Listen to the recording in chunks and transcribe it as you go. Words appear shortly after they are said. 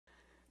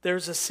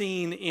There's a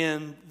scene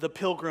in The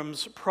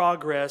Pilgrim's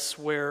Progress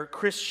where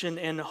Christian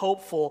and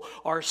Hopeful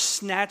are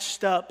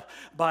snatched up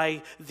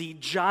by the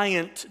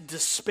giant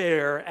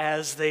despair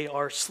as they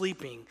are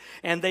sleeping.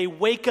 And they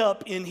wake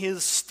up in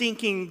his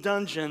stinking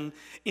dungeon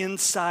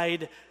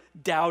inside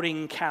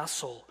Doubting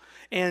Castle.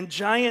 And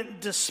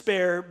giant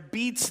despair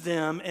beats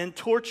them and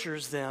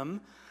tortures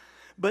them.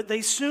 But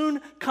they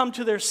soon come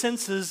to their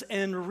senses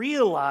and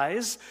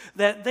realize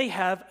that they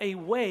have a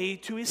way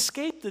to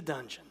escape the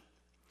dungeon.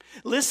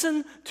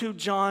 Listen to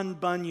John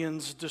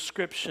Bunyan's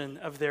description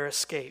of their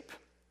escape.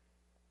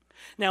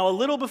 Now, a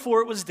little before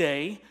it was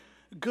day,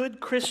 good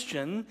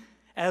Christian,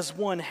 as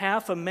one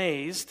half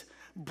amazed,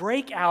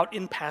 brake out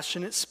in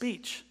passionate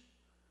speech.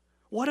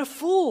 "What a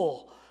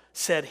fool,"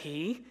 said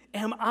he,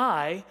 "am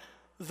I,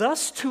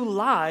 thus to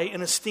lie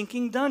in a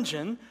stinking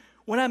dungeon,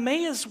 when I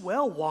may as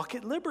well walk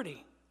at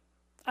liberty?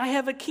 I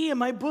have a key in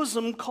my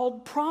bosom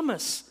called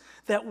Promise,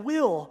 that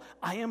will,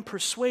 I am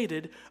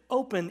persuaded,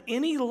 open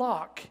any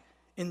lock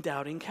in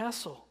Doubting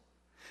Castle."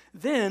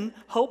 Then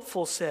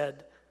Hopeful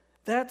said,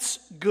 "That's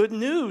good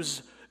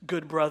news,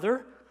 good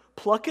brother.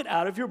 Pluck it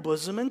out of your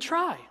bosom and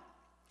try."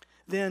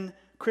 Then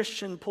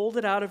Christian pulled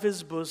it out of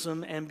his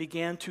bosom and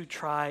began to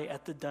try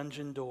at the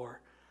dungeon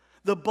door.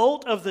 The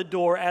bolt of the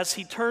door, as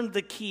he turned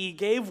the key,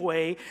 gave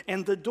way,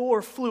 and the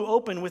door flew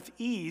open with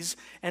ease,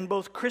 and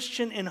both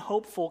Christian and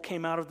Hopeful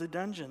came out of the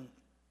dungeon.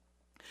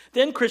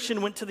 Then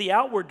Christian went to the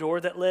outward door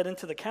that led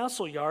into the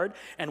castle yard,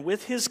 and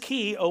with his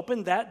key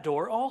opened that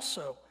door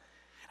also.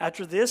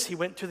 After this, he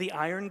went to the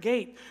iron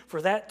gate,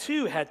 for that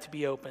too had to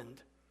be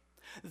opened.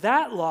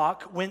 That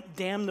lock went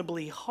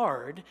damnably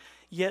hard,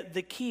 yet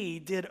the key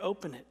did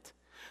open it.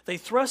 They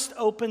thrust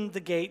open the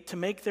gate to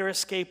make their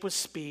escape with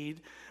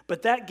speed,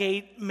 but that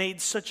gate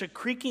made such a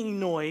creaking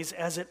noise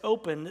as it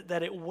opened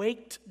that it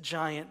waked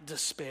giant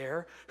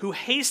Despair, who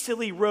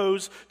hastily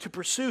rose to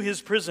pursue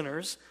his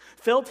prisoners,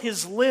 felt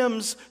his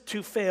limbs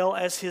to fail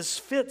as his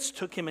fits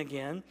took him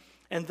again,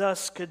 and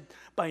thus could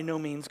by no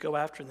means go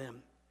after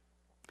them.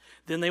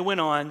 Then they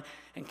went on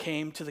and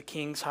came to the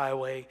king's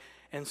highway,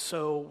 and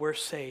so were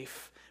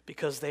safe,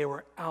 because they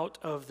were out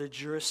of the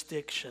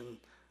jurisdiction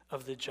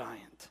of the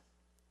giant.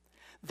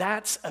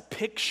 That's a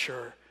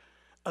picture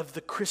of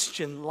the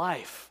Christian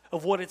life,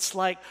 of what it's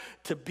like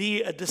to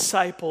be a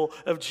disciple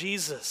of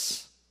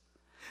Jesus.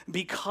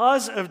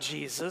 Because of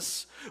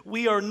Jesus,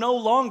 we are no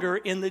longer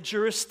in the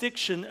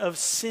jurisdiction of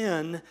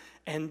sin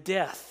and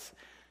death.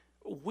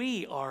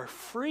 We are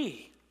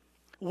free.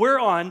 We're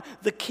on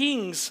the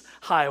King's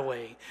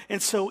highway.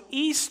 And so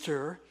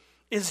Easter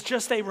is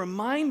just a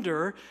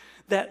reminder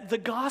that the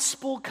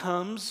gospel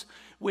comes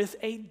with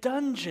a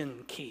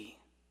dungeon key.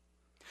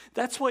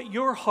 That's what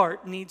your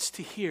heart needs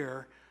to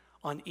hear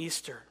on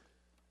Easter.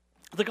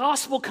 The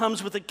gospel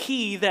comes with a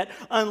key that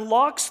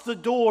unlocks the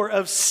door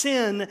of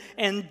sin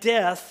and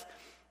death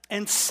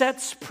and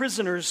sets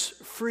prisoners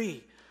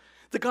free.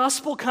 The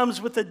gospel comes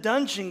with a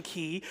dungeon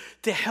key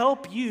to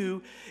help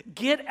you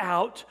get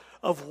out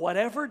of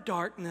whatever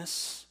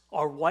darkness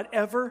or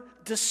whatever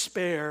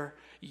despair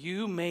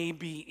you may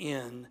be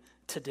in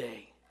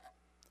today.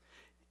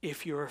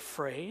 If you're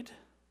afraid,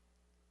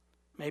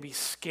 maybe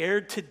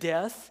scared to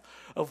death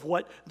of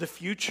what the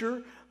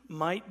future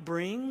might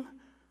bring,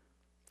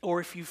 or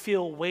if you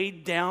feel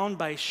weighed down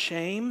by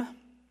shame,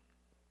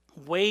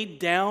 weighed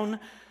down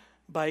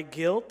by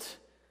guilt,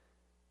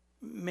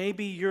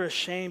 maybe you're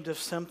ashamed of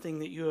something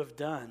that you have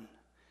done.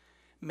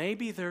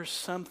 Maybe there's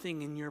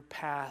something in your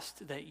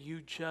past that you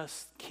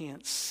just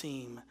can't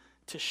seem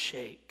to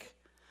shake.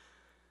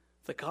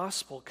 The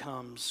gospel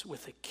comes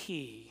with a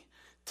key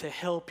to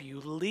help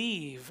you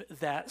leave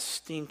that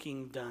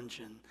stinking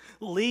dungeon,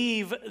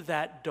 leave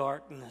that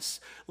darkness,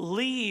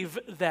 leave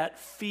that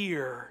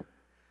fear,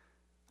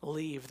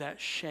 leave that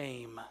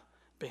shame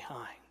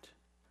behind.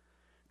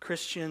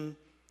 Christian,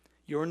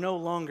 you're no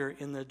longer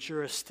in the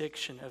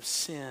jurisdiction of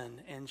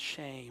sin and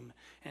shame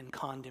and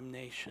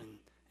condemnation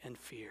and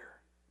fear.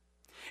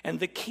 And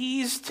the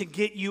keys to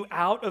get you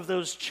out of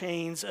those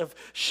chains of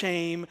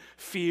shame,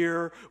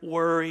 fear,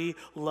 worry,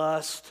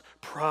 lust,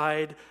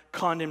 pride,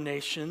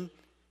 condemnation,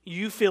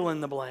 you fill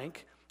in the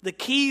blank. The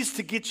keys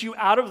to get you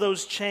out of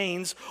those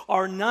chains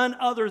are none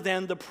other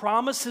than the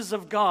promises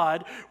of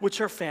God,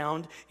 which are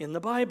found in the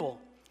Bible.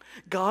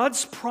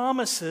 God's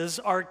promises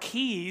are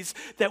keys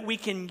that we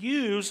can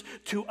use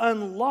to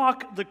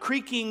unlock the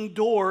creaking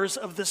doors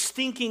of the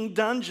stinking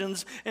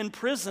dungeons and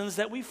prisons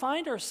that we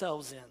find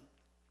ourselves in.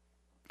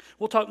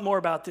 We'll talk more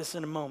about this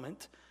in a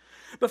moment.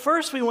 But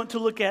first, we want to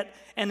look at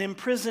an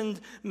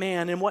imprisoned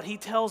man and what he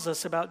tells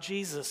us about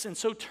Jesus. And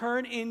so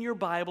turn in your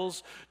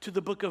Bibles to the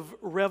book of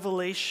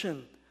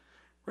Revelation.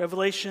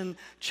 Revelation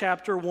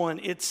chapter 1.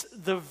 It's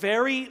the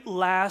very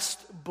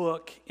last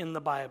book in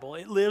the Bible.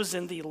 It lives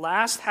in the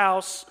last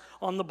house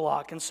on the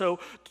block. And so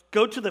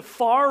go to the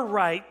far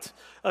right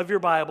of your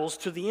Bibles,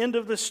 to the end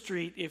of the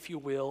street, if you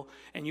will,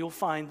 and you'll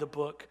find the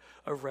book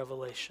of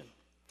Revelation.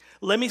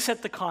 Let me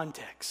set the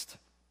context.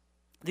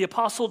 The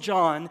Apostle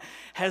John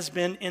has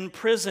been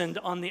imprisoned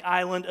on the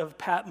island of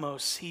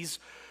Patmos. He's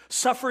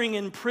suffering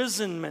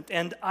imprisonment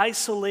and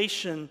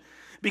isolation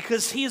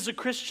because he is a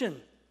Christian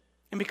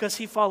and because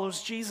he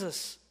follows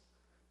Jesus.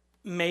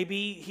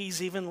 Maybe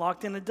he's even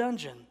locked in a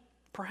dungeon,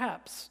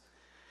 perhaps.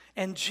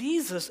 And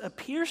Jesus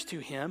appears to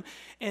him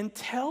and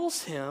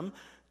tells him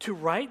to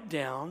write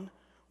down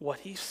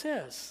what he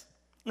says.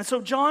 And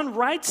so John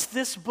writes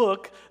this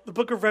book, the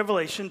book of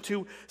Revelation,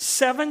 to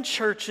 7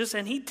 churches,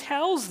 and he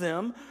tells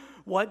them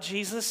what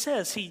Jesus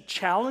says. He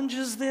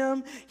challenges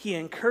them, he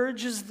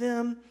encourages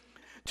them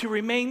to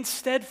remain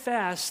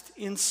steadfast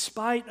in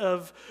spite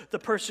of the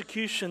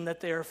persecution that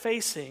they are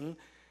facing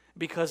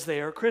because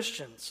they are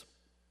Christians.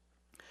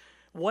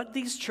 What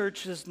these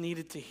churches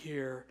needed to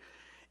hear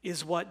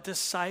is what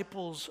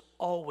disciples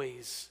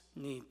always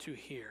need to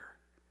hear.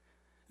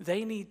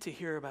 They need to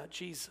hear about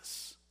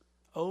Jesus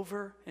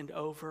over and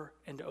over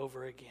and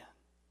over again.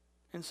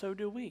 And so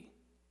do we.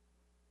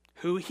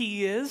 Who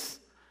he is,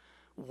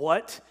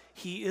 what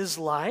he is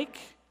like.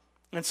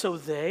 And so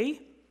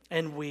they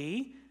and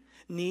we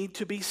need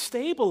to be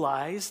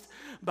stabilized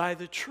by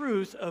the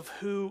truth of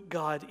who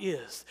God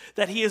is.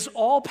 That he is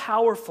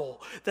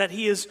all-powerful, that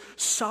he is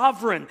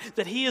sovereign,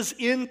 that he is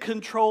in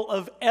control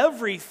of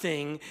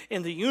everything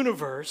in the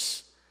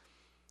universe,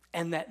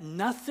 and that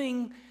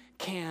nothing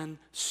can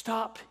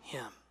stop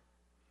him.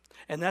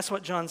 And that's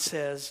what John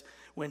says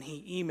when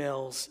he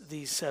emails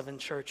these 7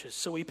 churches.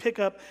 So we pick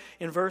up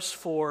in verse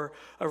 4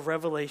 of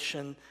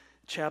Revelation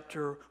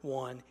chapter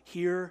 1.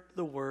 Hear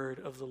the word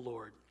of the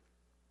Lord.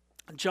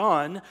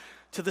 John,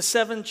 to the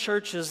 7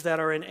 churches that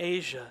are in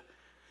Asia,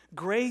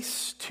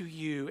 grace to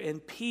you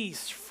and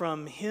peace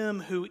from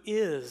him who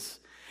is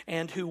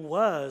and who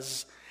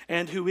was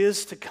and who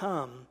is to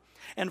come,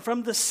 and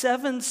from the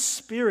 7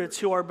 spirits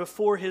who are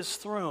before his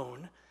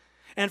throne,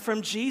 and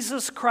from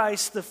Jesus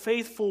Christ, the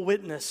faithful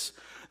witness,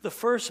 the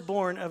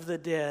firstborn of the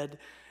dead,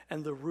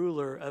 and the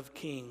ruler of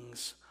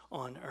kings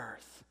on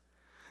earth.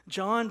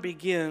 John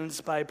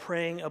begins by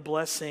praying a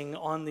blessing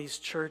on these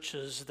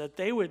churches that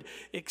they would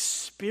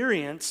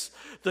experience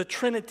the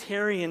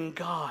Trinitarian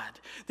God.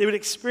 They would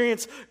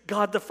experience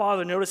God the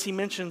Father. Notice he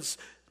mentions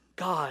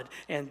God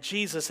and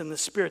Jesus and the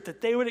Spirit,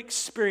 that they would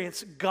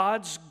experience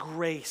God's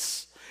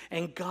grace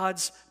and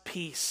God's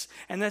peace.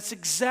 And that's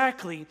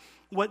exactly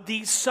what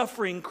these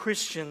suffering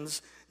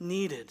Christians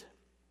needed.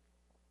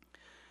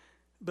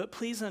 But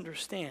please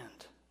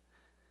understand,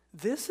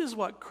 this is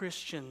what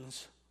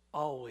Christians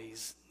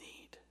always need.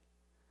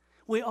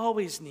 We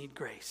always need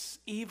grace,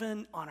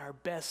 even on our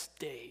best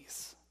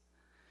days.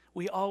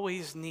 We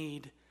always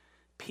need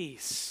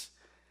peace,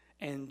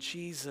 and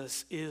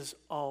Jesus is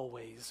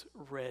always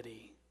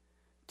ready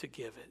to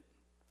give it.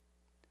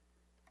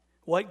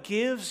 What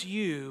gives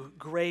you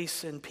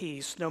grace and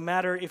peace, no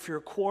matter if you're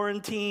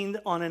quarantined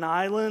on an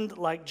island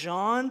like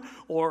John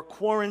or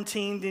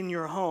quarantined in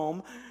your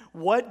home,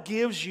 what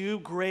gives you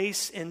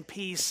grace and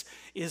peace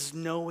is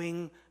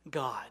knowing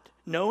God,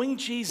 knowing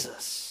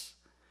Jesus,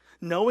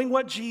 knowing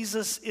what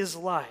Jesus is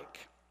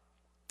like.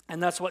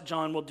 And that's what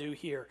John will do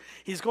here.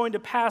 He's going to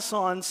pass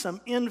on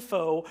some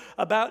info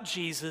about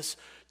Jesus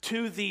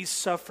to these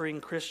suffering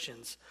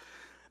Christians.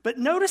 But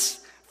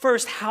notice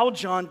first how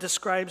John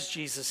describes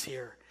Jesus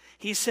here.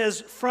 He says,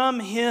 from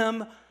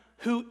him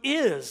who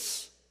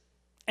is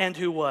and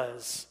who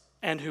was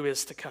and who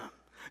is to come.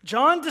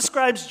 John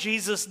describes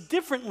Jesus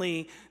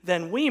differently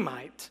than we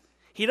might.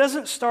 He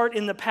doesn't start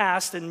in the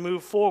past and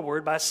move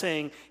forward by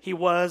saying he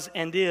was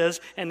and is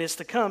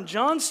to come.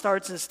 John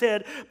starts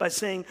instead by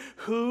saying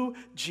who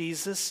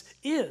Jesus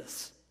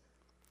is.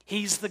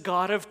 He's the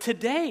God of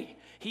today.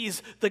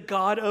 He's the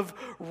God of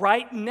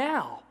right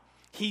now.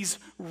 He's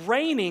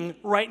reigning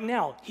right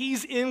now.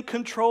 He's in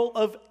control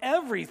of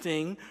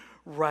everything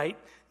right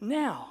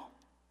now.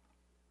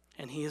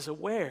 And he is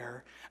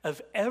aware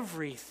of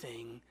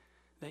everything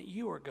that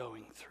you are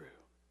going through.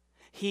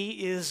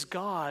 He is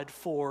God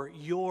for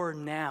your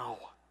now,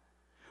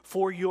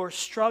 for your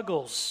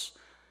struggles.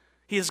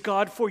 He is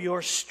God for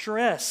your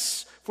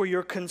stress, for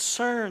your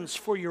concerns,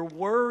 for your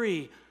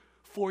worry,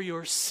 for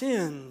your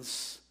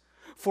sins,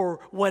 for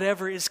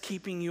whatever is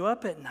keeping you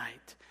up at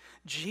night.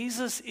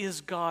 Jesus is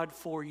God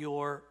for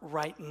your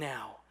right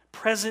now,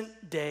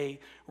 present day,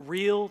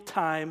 real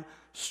time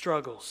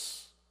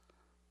struggles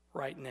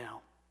right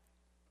now.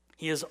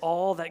 He is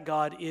all that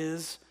God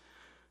is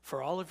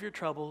for all of your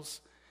troubles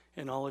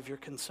and all of your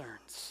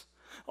concerns.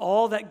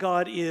 All that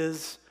God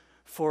is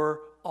for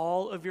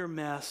all of your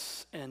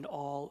mess and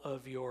all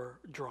of your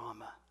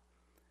drama.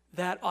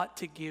 That ought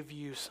to give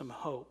you some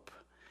hope.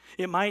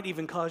 It might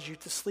even cause you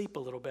to sleep a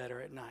little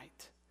better at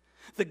night.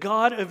 The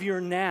God of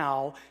your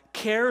now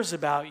cares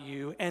about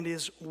you and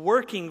is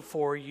working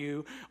for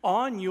you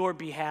on your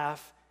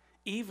behalf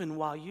even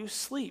while you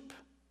sleep.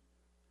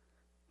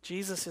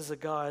 Jesus is a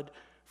God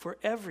for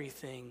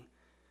everything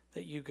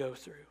that you go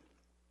through.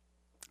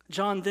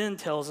 John then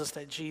tells us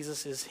that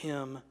Jesus is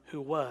him who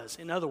was.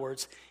 In other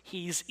words,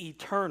 he's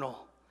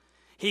eternal.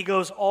 He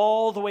goes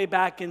all the way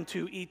back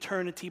into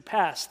eternity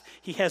past.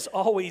 He has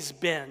always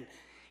been.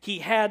 He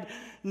had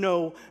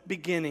no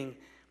beginning.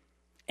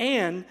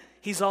 And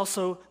he's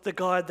also the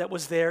God that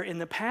was there in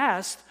the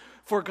past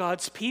for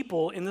God's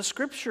people in the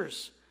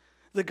Scriptures.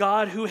 The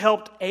God who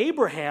helped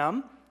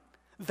Abraham,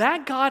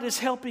 that God is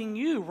helping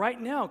you right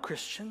now,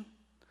 Christian.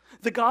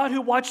 The God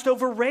who watched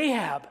over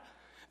Rahab,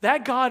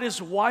 that God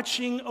is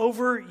watching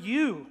over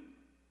you.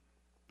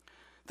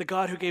 The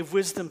God who gave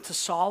wisdom to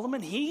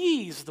Solomon,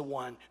 he's the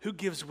one who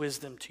gives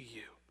wisdom to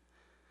you.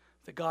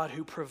 The God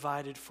who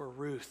provided for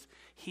Ruth,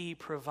 he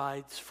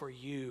provides for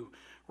you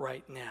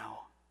right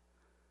now.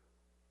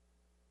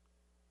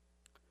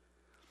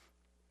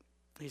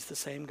 He's the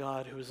same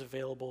God who is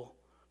available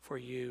for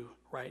you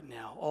right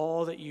now.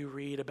 All that you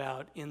read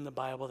about in the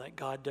Bible that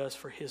God does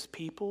for his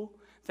people,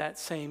 that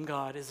same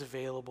God is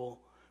available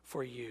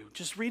for you.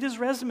 Just read his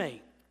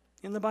resume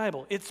in the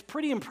Bible. It's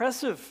pretty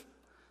impressive.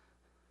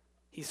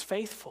 He's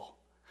faithful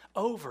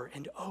over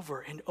and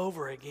over and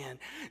over again.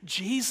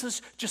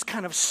 Jesus just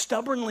kind of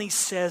stubbornly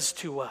says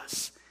to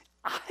us,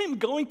 I'm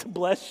going to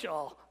bless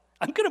y'all.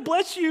 I'm going to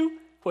bless you,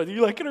 whether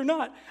you like it or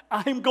not.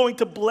 I'm going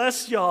to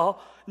bless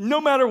y'all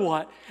no matter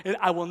what, and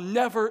I will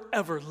never,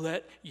 ever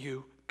let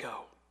you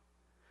go.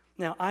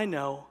 Now, I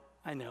know,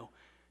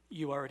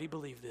 you already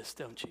believe this,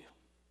 don't you?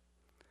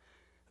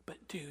 But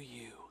do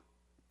you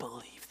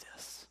believe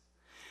this?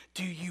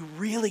 Do you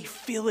really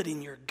feel it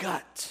in your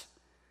gut?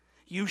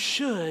 You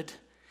should,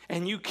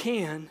 and you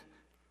can.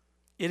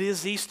 It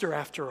is Easter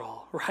after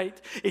all, right?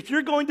 If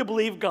you're going to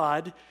believe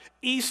God,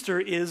 Easter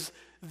is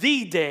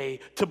the day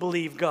to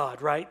believe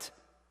God, right?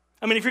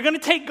 I mean, if you're going to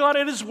take God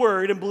at his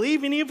word and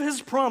believe any of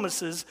his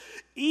promises,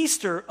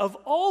 Easter of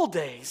all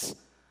days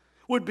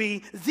would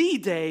be the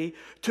day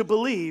to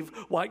believe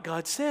what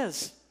God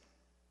says.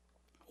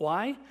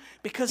 Why?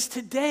 Because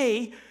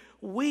today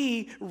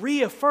we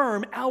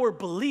reaffirm our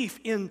belief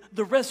in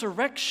the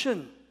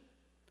resurrection.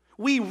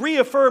 We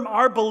reaffirm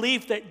our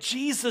belief that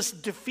Jesus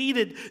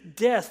defeated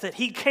death, that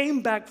he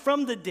came back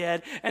from the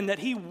dead, and that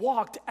he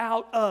walked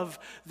out of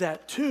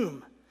that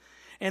tomb.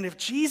 And if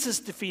Jesus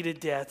defeated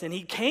death and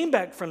he came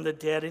back from the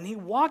dead and he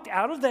walked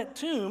out of that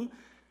tomb,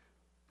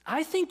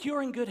 I think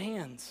you're in good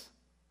hands.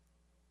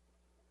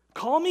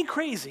 Call me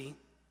crazy.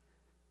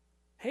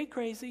 Hey,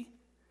 crazy.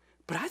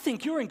 But I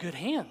think you're in good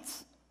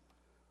hands.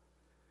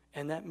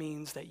 And that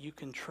means that you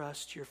can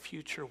trust your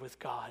future with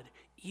God,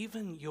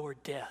 even your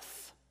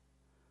death.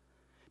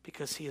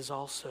 Because he is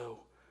also,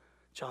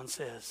 John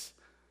says,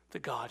 the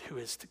God who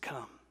is to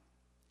come.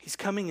 He's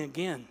coming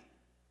again.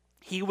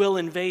 He will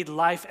invade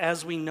life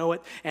as we know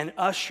it and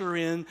usher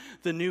in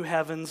the new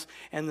heavens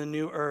and the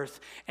new earth.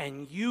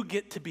 And you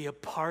get to be a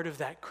part of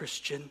that,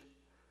 Christian.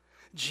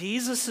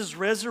 Jesus'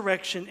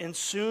 resurrection and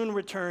soon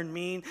return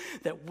mean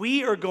that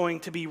we are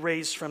going to be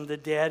raised from the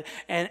dead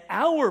and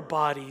our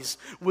bodies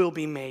will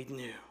be made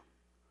new.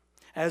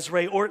 As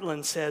Ray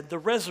Ortlund said, the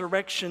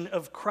resurrection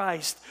of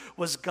Christ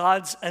was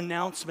God's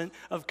announcement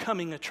of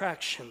coming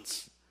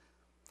attractions.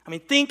 I mean,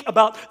 think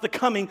about the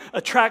coming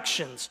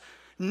attractions.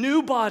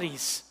 New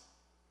bodies.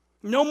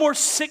 No more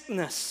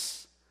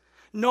sickness.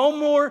 No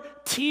more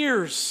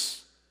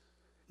tears.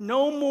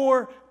 No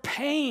more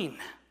pain.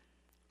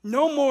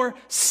 No more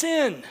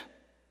sin.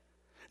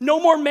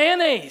 No more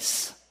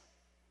mayonnaise.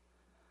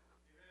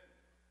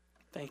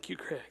 Thank you,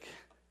 Craig.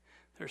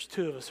 There's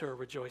two of us who are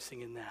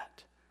rejoicing in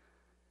that.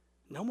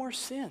 No more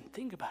sin.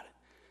 Think about it.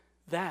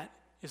 That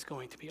is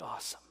going to be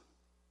awesome.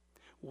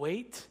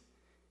 Wait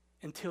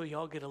until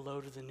y'all get a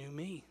load of the new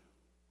me.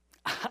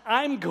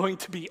 I'm going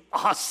to be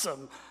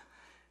awesome.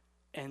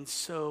 And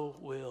so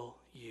will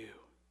you.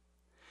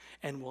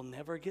 And we'll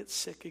never get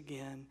sick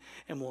again,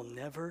 and we'll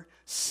never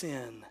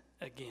sin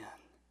again.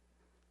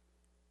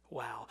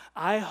 Wow.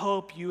 I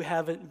hope you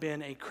haven't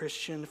been a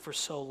Christian for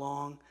so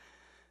long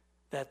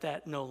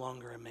that no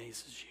longer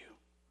amazes you.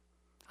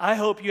 I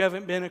hope you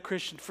haven't been a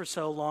Christian for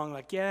so long,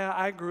 like, yeah,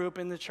 I grew up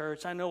in the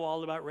church. I know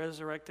all about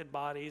resurrected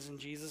bodies and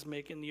Jesus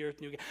making the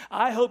earth new again.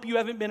 I hope you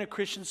haven't been a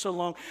Christian so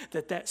long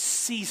that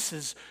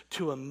ceases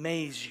to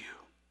amaze you.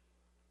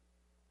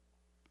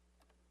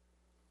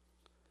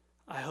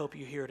 I hope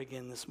you hear it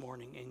again this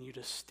morning and you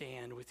just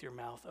stand with your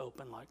mouth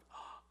open like,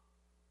 oh,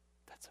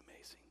 that's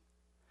amazing.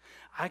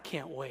 I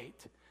can't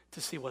wait to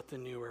see what the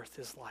new earth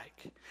is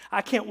like.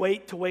 I can't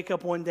wait to wake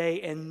up one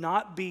day and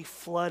not be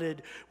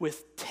flooded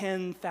with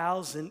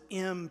 10,000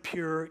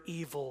 impure,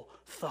 evil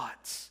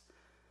thoughts.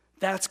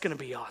 That's going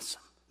to be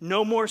awesome.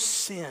 No more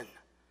sin.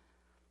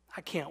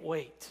 I can't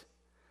wait.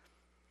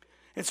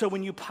 And so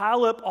when you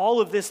pile up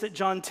all of this that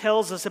John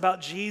tells us about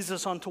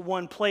Jesus onto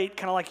one plate,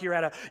 kind of like you're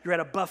at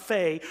a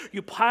buffet,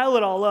 you pile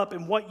it all up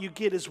and what you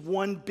get is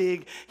one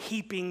big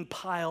heaping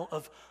pile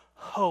of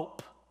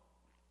hope.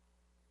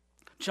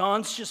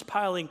 John's just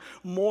piling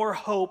more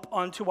hope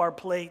onto our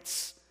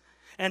plates.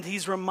 And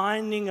he's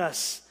reminding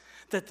us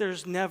that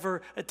there's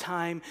never a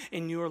time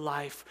in your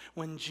life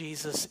when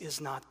Jesus is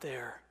not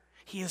there.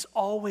 He is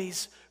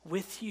always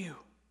with you.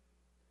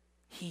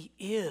 He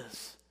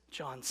is,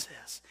 John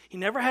says. He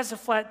never has a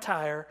flat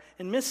tire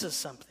and misses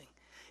something.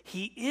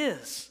 He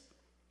is.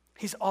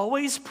 He's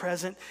always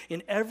present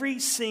in every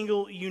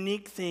single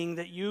unique thing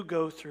that you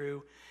go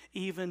through,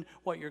 even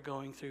what you're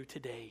going through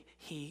today.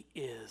 He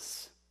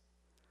is.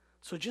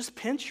 So just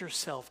pinch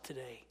yourself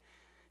today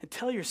and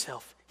tell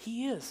yourself,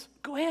 He is.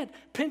 Go ahead,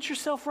 pinch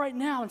yourself right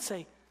now and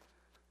say,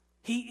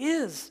 He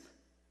is.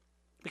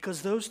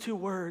 Because those two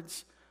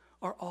words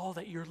are all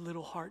that your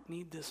little heart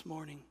need this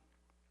morning.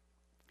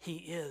 He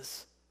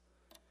is.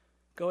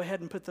 Go ahead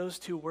and put those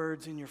two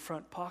words in your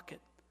front pocket.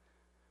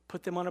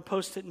 Put them on a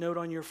Post-it note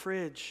on your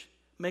fridge.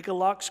 Make a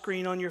lock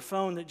screen on your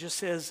phone that just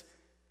says,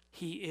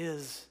 He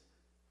is.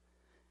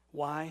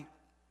 Why?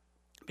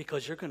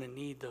 Because you're going to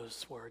need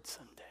those words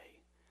someday.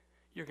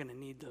 You're going to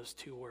need those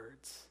two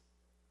words.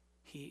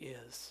 He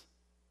is.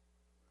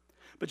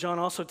 But John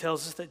also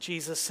tells us that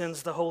Jesus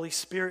sends the Holy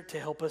Spirit to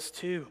help us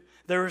too.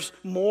 There's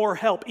more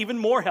help, even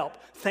more help.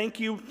 Thank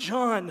you,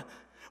 John.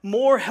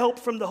 More help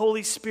from the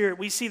Holy Spirit.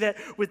 We see that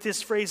with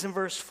this phrase in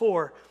verse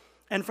 4.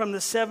 And from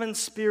the 7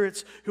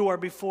 spirits who are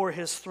before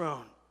his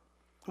throne.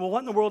 Well, what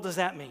in the world does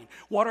that mean?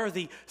 What are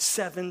the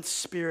 7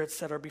 spirits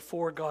that are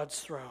before God's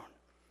throne?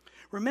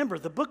 Remember,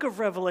 the book of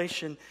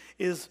Revelation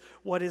is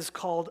what is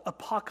called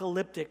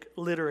apocalyptic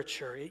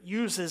literature. It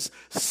uses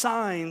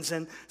signs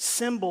and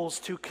symbols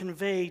to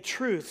convey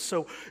truth.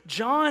 So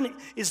John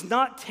is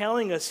not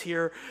telling us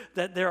here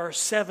that there are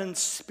 7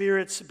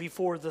 spirits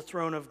before the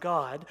throne of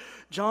God.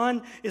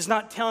 John is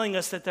not telling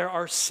us that there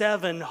are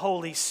 7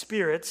 Holy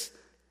Spirits.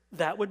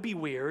 That would be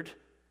weird.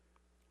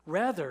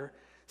 Rather,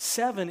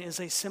 7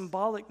 is a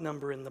symbolic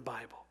number in the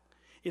Bible.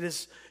 It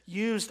is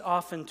used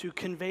often to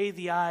convey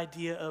the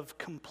idea of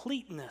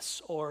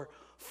completeness or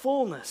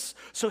fullness.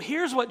 So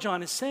here's what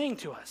John is saying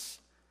to us.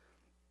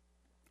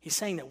 He's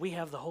saying that we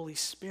have the Holy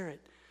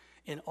Spirit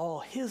in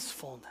all his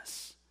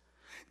fullness.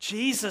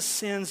 Jesus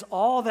sends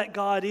all that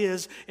God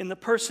is in the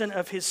person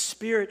of his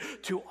Spirit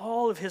to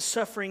all of his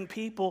suffering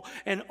people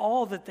and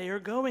all that they are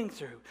going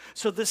through.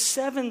 So the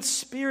 7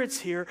 spirits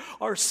here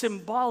are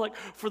symbolic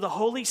for the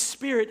Holy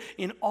Spirit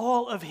in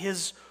all of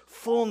his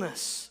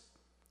fullness.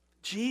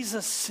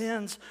 Jesus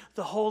sends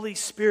the Holy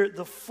Spirit,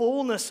 the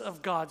fullness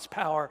of God's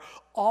power,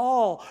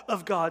 all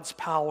of God's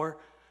power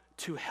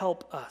to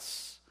help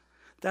us.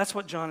 That's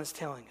what John is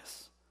telling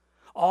us.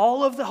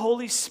 All of the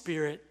Holy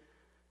Spirit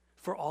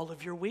for all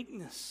of your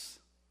weakness.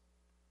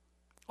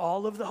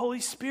 All of the Holy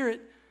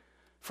Spirit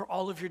for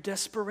all of your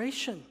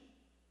desperation.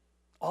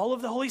 All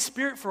of the Holy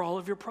Spirit for all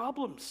of your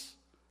problems.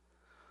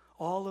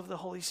 All of the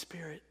Holy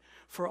Spirit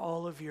for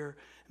all of your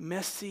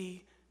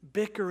messy,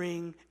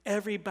 bickering,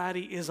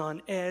 everybody is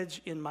on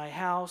edge in my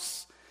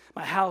house.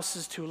 My house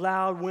is too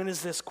loud. When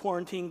is this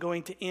quarantine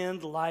going to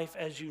end? Life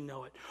as you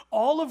know it.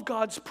 All of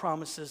God's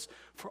promises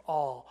for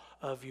all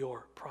of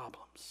your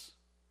problems.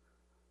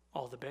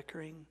 All the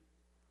bickering,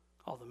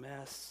 all the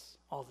mess,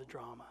 all the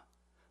drama,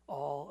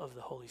 all of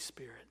the Holy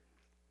Spirit.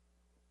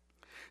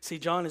 See,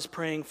 John is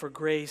praying for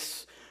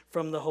grace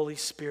from the Holy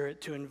Spirit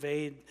to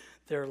invade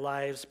their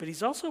lives, but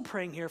he's also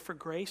praying here for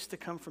grace to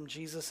come from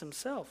Jesus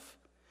himself.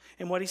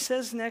 And what he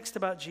says next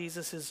about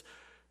Jesus is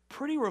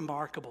pretty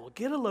remarkable.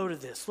 Get a load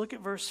of this. Look at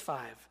verse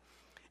 5.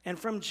 And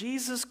from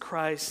Jesus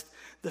Christ,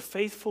 the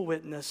faithful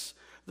witness,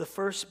 the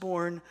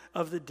firstborn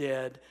of the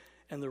dead,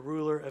 and the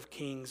ruler of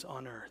kings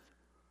on earth.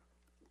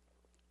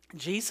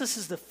 Jesus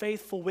is the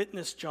faithful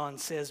witness, John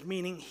says,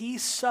 meaning he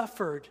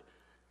suffered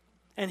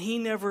and he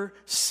never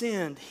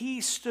sinned.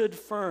 He stood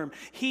firm.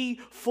 He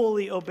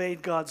fully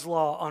obeyed God's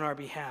law on our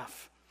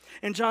behalf.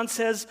 And John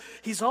says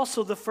he's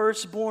also the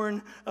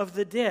firstborn of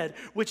the dead,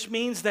 which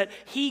means that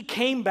he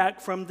came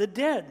back from the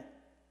dead.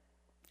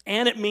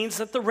 And it means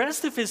that the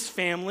rest of his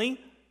family,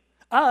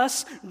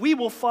 us, we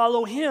will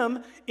follow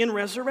him in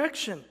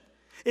resurrection.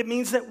 It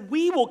means that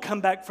we will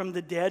come back from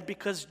the dead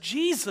because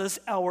Jesus,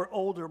 our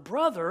older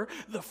brother,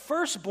 the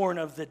firstborn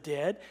of the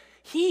dead,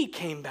 he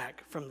came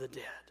back from the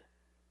dead.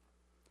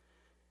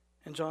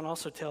 And John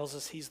also tells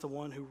us he's the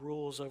one who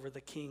rules over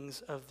the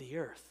kings of the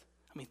earth.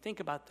 I mean, think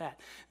about that.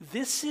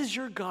 This is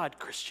your God,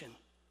 Christian.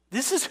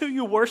 This is who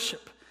you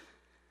worship.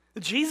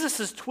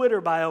 Jesus'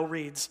 Twitter bio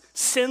reads,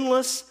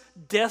 sinless,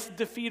 death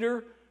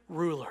defeater,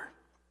 ruler.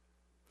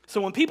 So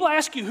when people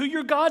ask you who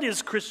your God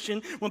is,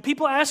 Christian, when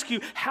people ask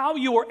you how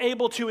you are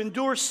able to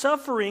endure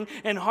suffering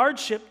and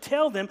hardship,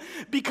 tell them,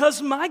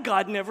 because my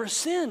God never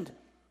sinned.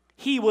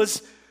 He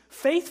was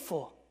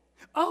faithful.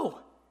 Oh,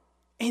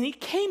 and he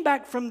came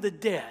back from the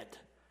dead,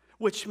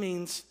 which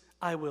means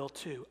I will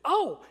too.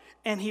 Oh,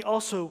 and he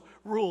also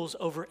rules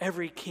over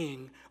every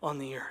king on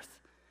the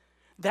earth.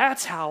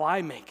 That's how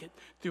I make it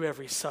through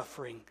every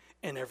suffering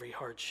and every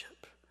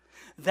hardship.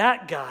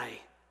 That guy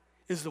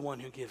is the one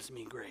who gives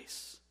me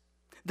grace.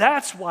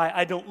 That's why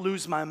I don't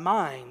lose my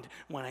mind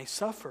when I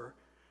suffer,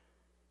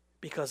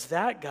 because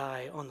that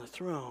guy on the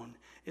throne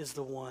is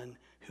the one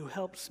who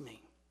helps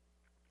me.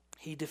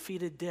 He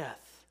defeated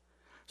death,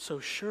 so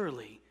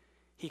surely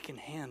he can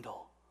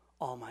handle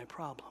all my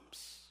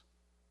problems.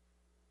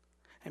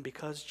 And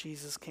because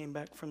Jesus came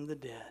back from the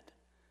dead,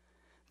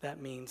 that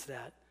means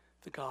that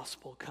the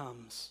gospel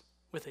comes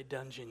with a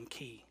dungeon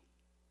key.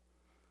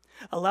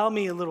 Allow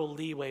me a little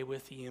leeway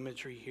with the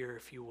imagery here,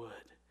 if you would.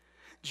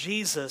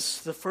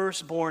 Jesus, the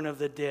firstborn of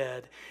the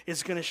dead,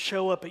 is going to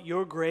show up at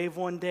your grave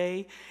one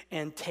day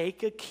and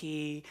take a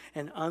key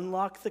and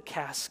unlock the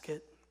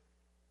casket.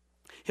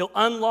 He'll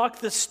unlock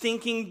the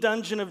stinking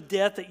dungeon of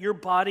death that your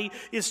body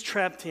is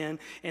trapped in,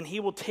 and he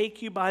will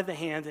take you by the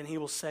hand and he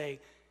will say,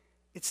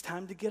 it's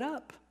time to get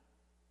up.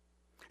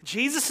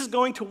 Jesus is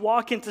going to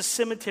walk into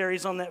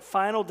cemeteries on that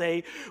final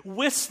day,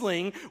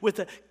 whistling with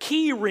a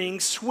key ring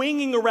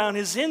swinging around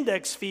his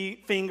index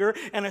finger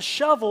and a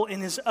shovel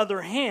in his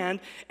other hand,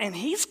 and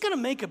he's going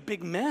to make a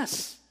big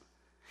mess.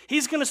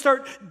 He's going to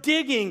start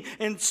digging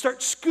and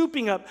start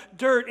scooping up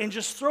dirt and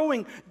just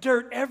throwing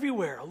dirt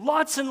everywhere.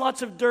 Lots and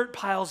lots of dirt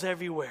piles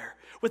everywhere,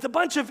 with a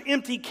bunch of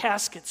empty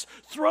caskets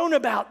thrown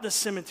about the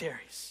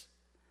cemeteries.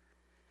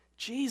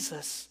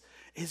 Jesus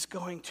is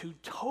going to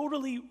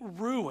totally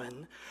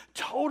ruin,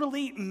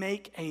 totally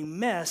make a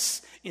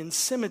mess in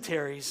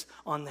cemeteries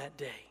on that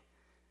day.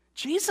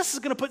 Jesus is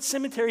going to put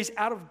cemeteries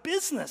out of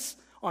business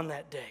on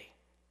that day.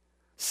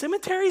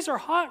 Cemeteries are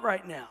hot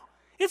right now.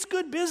 It's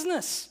good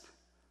business.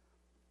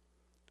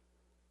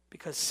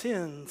 Because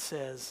sin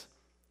says,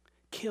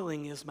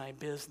 killing is my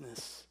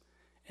business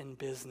and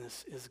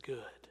business is good.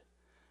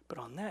 But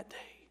on that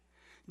day,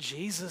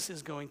 Jesus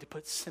is going to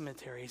put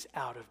cemeteries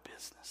out of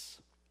business.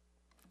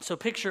 So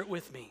picture it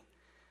with me.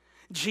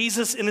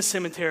 Jesus in a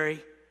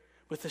cemetery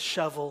with a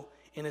shovel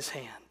in his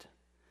hand.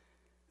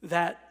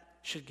 That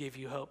should give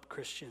you hope,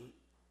 Christian.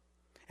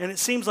 And it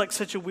seems like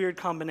such a weird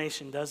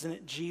combination, doesn't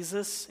it?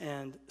 Jesus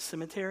and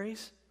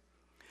cemeteries.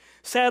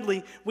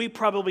 Sadly, we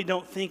probably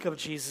don't think of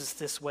Jesus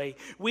this way.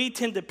 We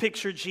tend to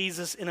picture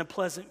Jesus in a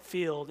pleasant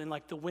field and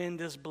like the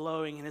wind is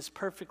blowing and his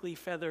perfectly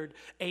feathered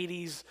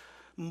 80s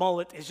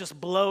mullet is just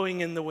blowing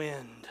in the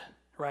wind,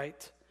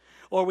 right?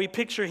 Or we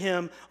picture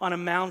him on a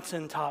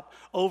mountaintop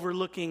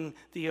overlooking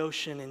the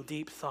ocean in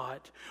deep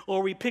thought.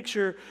 Or we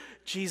picture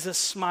Jesus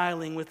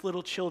smiling with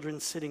little children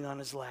sitting on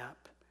his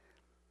lap.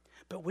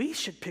 But we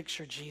should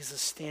picture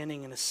Jesus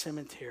standing in a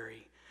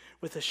cemetery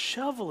with a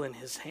shovel in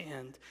his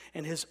hand,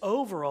 and his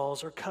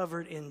overalls are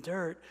covered in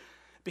dirt,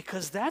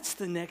 because that's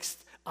the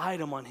next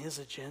item on his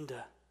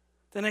agenda,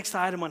 the next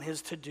item on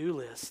his to-do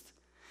list.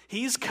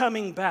 He's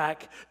coming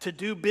back to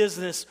do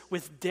business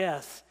with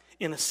death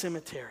in a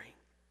cemetery.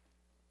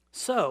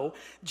 So,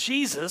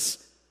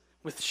 Jesus,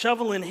 with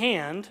shovel in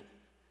hand,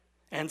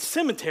 and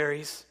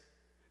cemeteries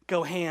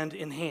go hand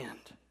in hand.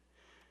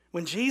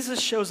 When Jesus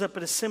shows up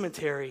at a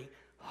cemetery,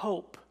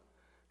 hope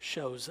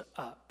shows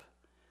up.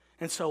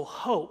 And so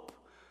hope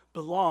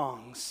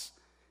belongs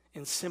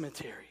in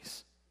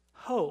cemeteries.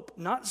 Hope,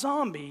 not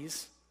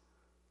zombies,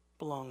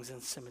 belongs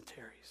in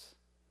cemeteries.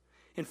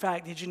 In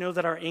fact, did you know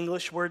that our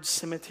English word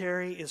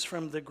cemetery is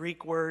from the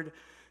Greek word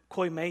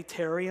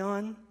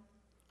koimeterion,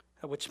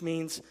 which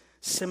means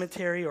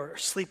cemetery or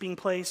sleeping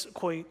place,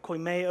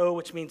 koimeo,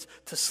 which means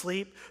to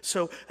sleep.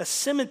 So a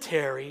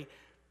cemetery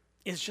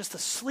is just a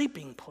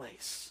sleeping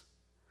place.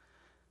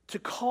 To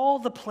call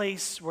the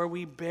place where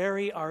we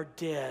bury our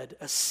dead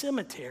a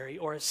cemetery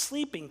or a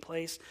sleeping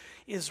place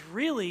is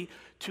really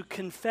to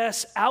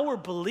confess our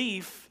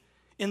belief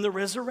in the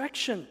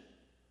resurrection.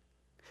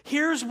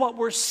 Here's what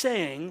we're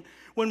saying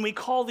when we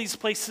call these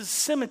places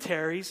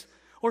cemeteries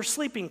or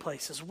sleeping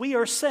places. We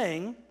are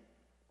saying,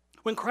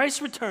 when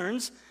Christ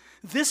returns,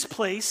 this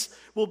place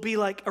will be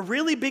like a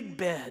really big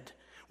bed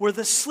where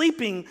the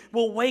sleeping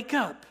will wake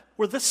up,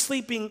 where the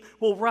sleeping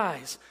will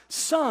rise,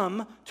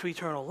 some to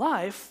eternal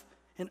life,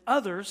 and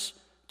others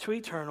to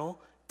eternal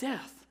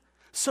death.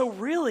 So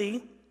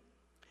really,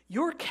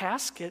 your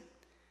casket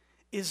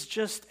is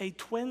just a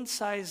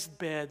twin-sized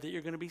bed that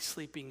you're going to be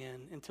sleeping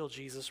in until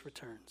Jesus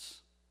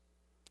returns.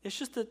 It's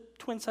just a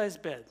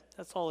twin-sized bed.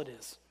 That's all it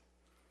is.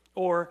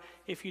 Or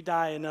if you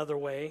die another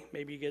way,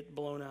 maybe you get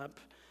blown up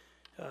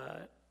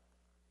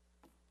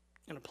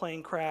in a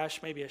plane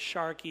crash, maybe a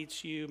shark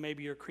eats you,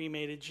 maybe you're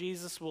cremated,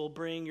 Jesus will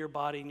bring your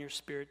body and your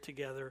spirit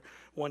together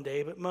one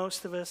day. But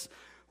most of us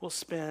will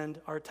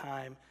spend our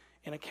time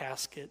in a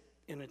casket,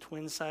 in a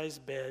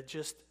twin-sized bed,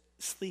 just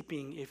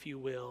sleeping, if you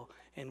will,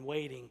 and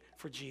waiting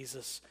for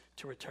Jesus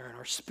to return.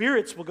 Our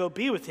spirits will go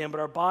be with him, but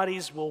our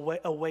bodies will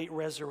await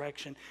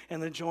resurrection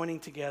and the joining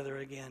together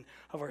again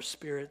of our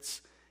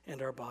spirits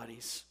and our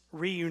bodies,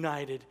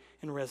 reunited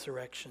in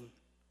resurrection.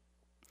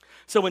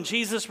 So when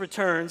Jesus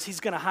returns, he's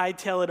going to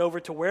hightail it over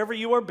to wherever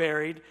you are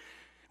buried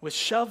with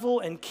shovel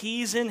and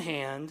keys in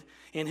hand,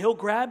 and he'll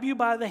grab you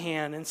by the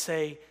hand and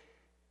say,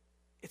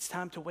 it's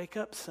time to wake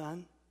up,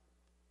 son.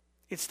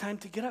 It's time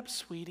to get up,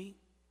 sweetie.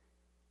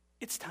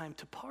 It's time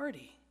to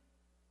party.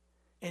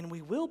 And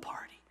we will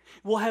party.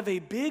 We'll have a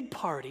big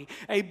party,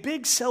 a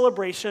big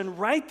celebration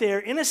right there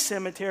in a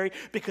cemetery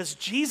because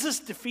Jesus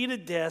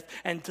defeated death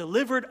and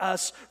delivered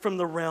us from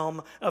the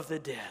realm of the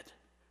dead.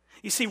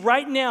 You see,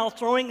 right now,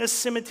 throwing a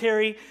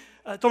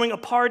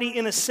party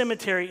in a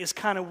cemetery is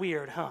kind of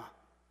weird, huh?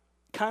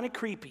 Kind of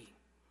creepy.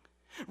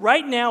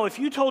 Right now, if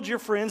you told your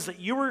friends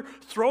that you were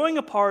throwing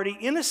a party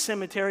in a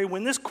cemetery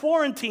when this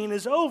quarantine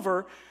is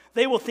over,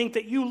 they will think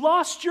that you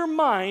lost your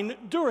mind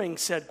during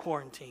said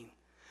quarantine.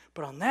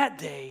 But on that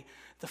day,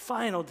 the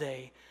final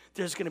day,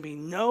 there's going to be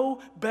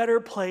no better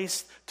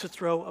place to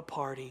throw a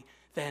party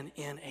than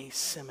in a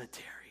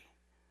cemetery.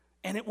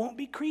 And it won't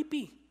be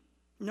creepy.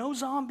 No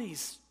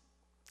zombies.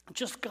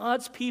 Just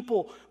God's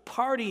people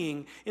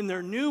partying in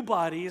their new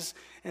bodies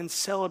and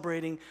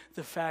celebrating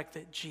the fact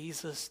that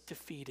Jesus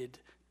defeated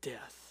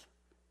death.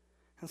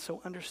 And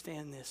so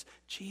understand this,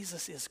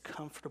 Jesus is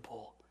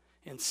comfortable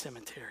in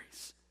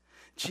cemeteries.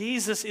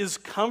 Jesus is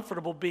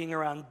comfortable being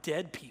around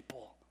dead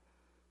people.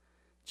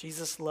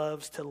 Jesus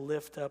loves to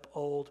lift up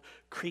old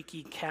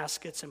creaky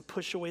caskets and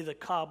push away the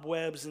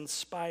cobwebs and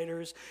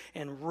spiders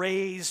and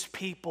raise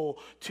people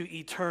to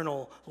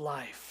eternal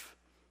life.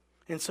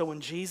 And so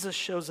when Jesus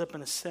shows up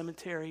in a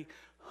cemetery,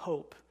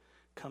 hope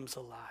comes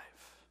alive.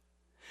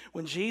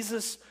 When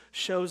Jesus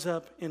shows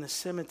up in a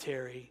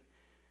cemetery,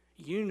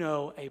 you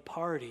know a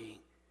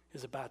party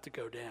is about to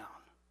go down.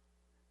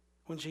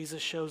 When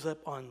Jesus shows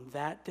up on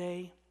that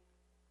day,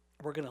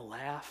 we're going to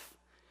laugh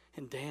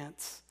and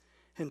dance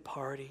and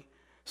party,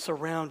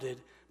 surrounded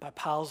by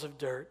piles of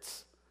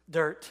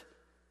dirt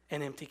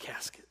and empty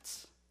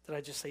caskets. Did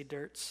I just say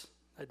dirts?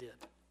 I did.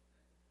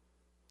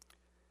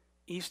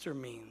 Easter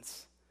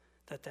means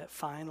that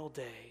final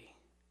day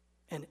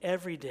and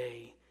every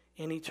day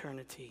in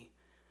eternity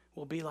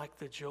will be like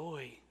the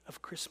joy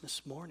of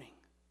Christmas morning.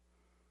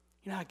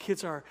 You know how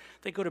kids are,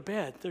 they go to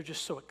bed, they're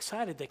just so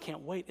excited, they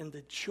can't wait. And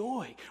the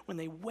joy, when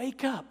they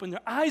wake up, when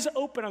their eyes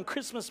open on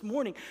Christmas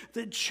morning,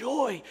 the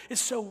joy is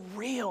so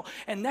real.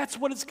 And that's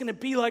what it's going to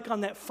be like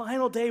on that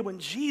final day when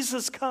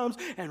Jesus comes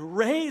and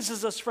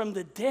raises us from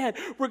the dead.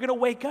 We're going to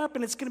wake up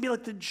and it's going to be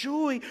like the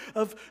joy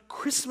of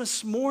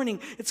Christmas morning.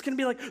 It's going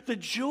to be like the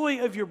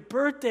joy of your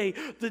birthday,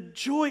 the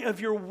joy of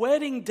your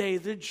wedding day,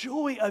 the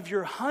joy of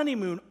your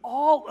honeymoon,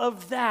 all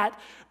of that,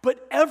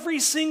 but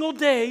every single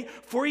day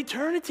for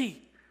eternity.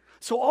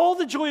 So all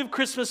the joy of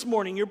Christmas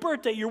morning, your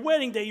birthday, your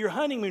wedding day, your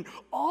honeymoon,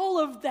 all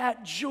of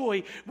that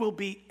joy will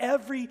be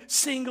every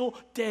single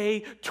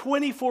day,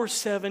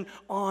 24/7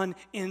 on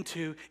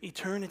into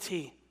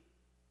eternity.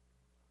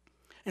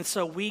 And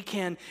so we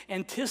can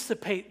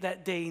anticipate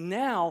that day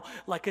now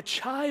like a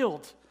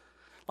child.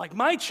 Like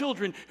my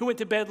children who went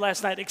to bed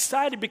last night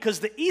excited because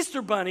the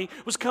Easter bunny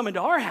was coming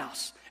to our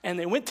house. And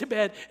they went to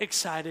bed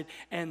excited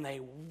and they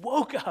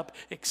woke up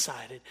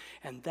excited.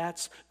 And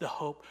that's the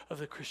hope of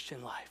the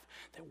Christian life.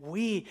 That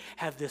we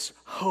have this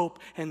hope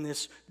and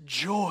this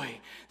joy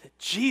that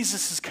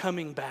Jesus is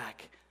coming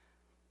back.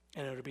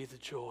 And it'll be the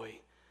joy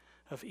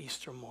of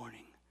Easter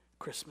morning,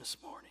 Christmas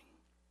morning.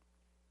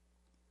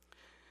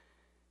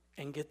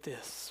 And get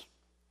this,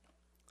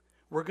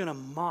 we're going to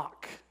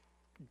mock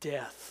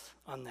death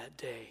on that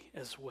day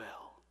as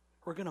well.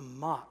 We're going to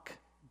mock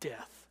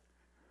death.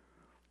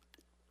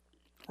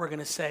 We're going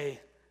to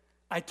say,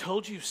 I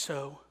told you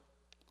so,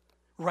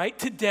 right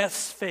to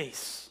death's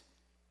face.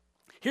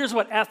 Here's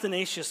what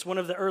Athanasius, one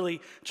of the early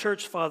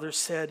church fathers,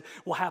 said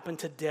will happen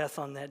to death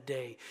on that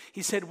day.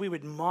 He said we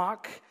would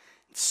mock,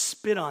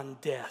 spit on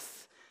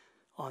death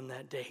on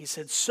that day. He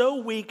said, so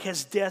weak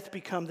has death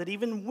become that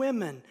even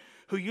women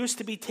who used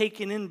to be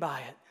taken in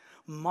by it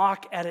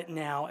mock at it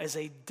now as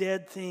a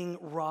dead thing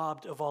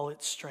robbed of all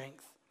its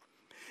strength.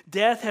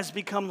 Death has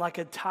become like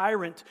a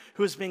tyrant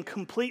who has been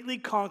completely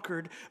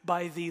conquered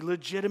by the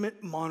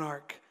legitimate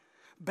monarch.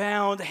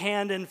 Bound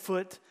hand and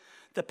foot,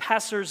 the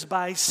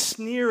passers-by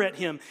sneer at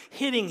him,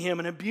 hitting him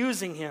and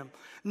abusing him,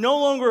 no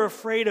longer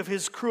afraid of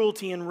his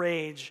cruelty and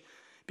rage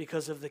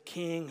because of the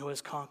king who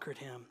has conquered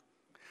him.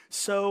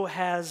 So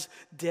has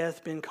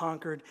death been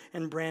conquered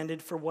and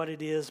branded for what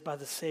it is by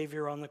the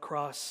Savior on the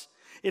cross.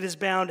 It is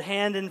bound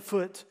hand and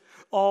foot.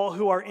 All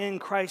who are in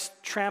Christ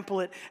trample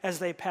it as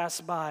they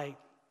pass by,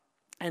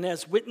 and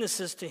as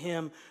witnesses to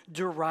him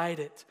deride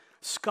it,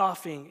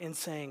 scoffing and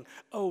saying,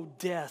 O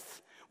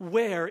death,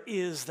 where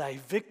is thy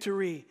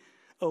victory?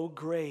 O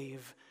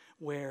grave,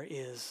 where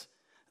is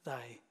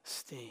thy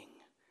sting?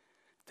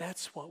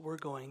 That's what we're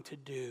going to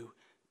do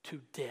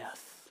to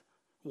death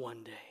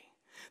one day.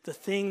 The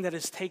thing that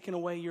has taken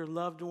away your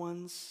loved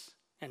ones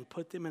and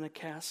put them in a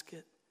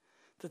casket,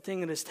 the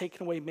thing that has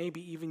taken away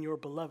maybe even your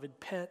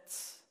beloved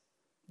pets,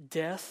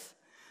 death,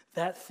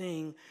 that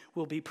thing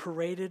will be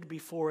paraded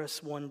before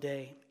us one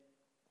day.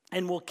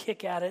 And we'll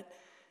kick at it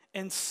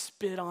and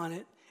spit on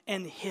it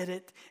and hit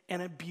it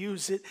and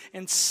abuse it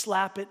and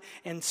slap it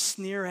and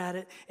sneer at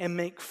it and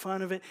make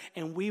fun of it.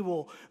 And we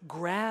will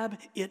grab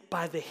it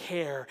by the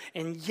hair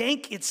and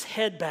yank its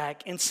head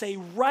back and say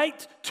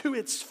right to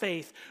its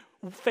face,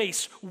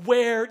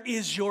 where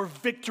is your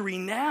victory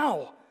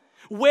now?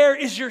 Where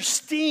is your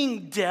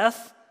sting,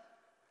 death?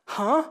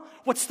 Huh?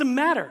 What's the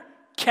matter?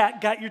 Cat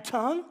got your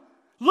tongue?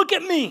 Look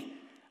at me.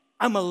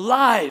 I'm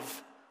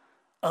alive.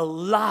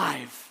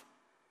 Alive.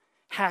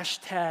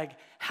 Hashtag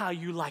how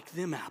you like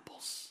them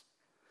apples.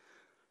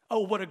 Oh,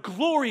 what a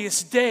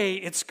glorious day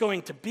it's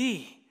going to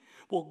be.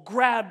 We'll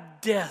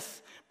grab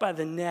death by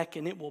the neck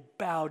and it will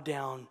bow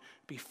down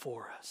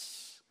before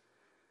us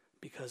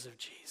because of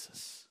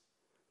Jesus.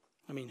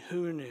 I mean,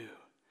 who knew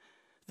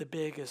the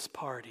biggest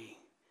party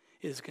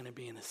is going to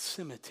be in a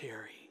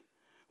cemetery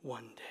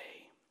one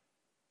day?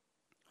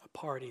 A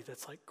party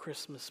that's like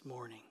Christmas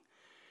morning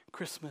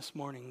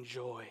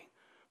joy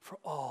for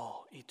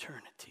all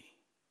eternity.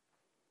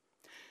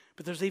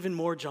 But there's even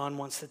more John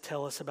wants to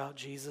tell us about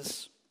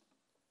Jesus.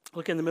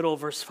 Look in the middle of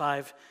verse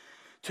 5.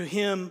 To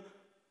him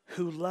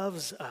who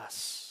loves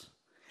us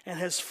and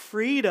has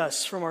freed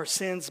us from our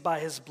sins by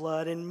his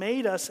blood and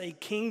made us a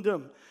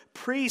kingdom,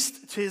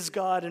 priest to his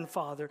God and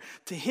Father.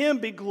 To him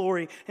be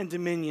glory and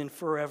dominion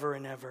forever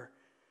and ever.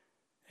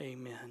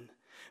 Amen.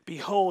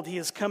 Behold, he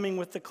is coming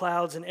with the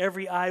clouds, and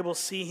every eye will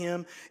see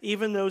him,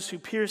 even those who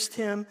pierced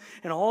him,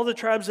 and all the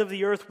tribes of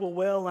the earth will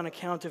wail on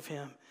account of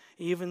him.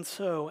 Even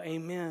so,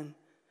 amen.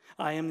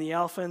 I am the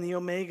Alpha and the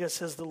Omega,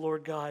 says the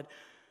Lord God,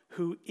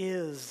 who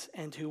is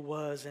and who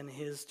was and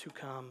is to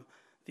come,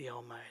 the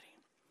Almighty.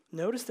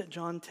 Notice that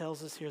John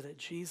tells us here that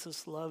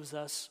Jesus loves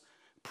us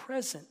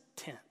present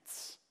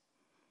tense.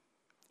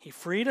 He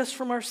freed us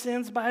from our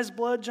sins by his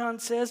blood, John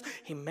says.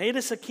 He made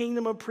us a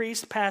kingdom of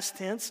priests, past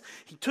tense.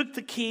 He took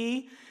the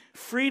key,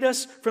 freed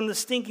us from the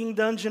stinking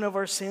dungeon of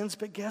our sins.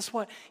 But guess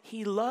what?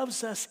 He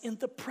loves us in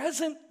the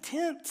present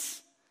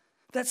tense.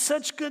 That's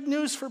such good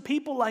news for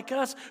people like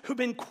us who've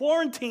been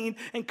quarantined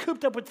and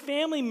cooped up with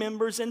family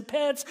members and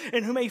pets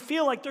and who may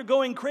feel like they're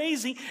going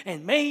crazy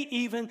and may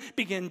even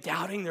begin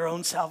doubting their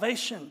own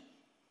salvation.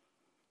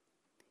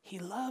 He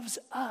loves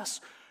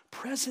us,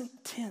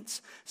 present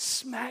tense,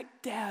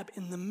 smack dab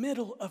in the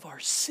middle of our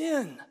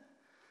sin,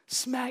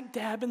 smack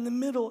dab in the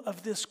middle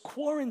of this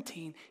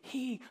quarantine.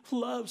 He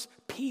loves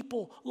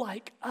people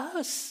like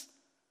us.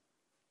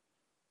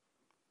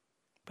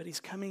 But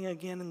he's coming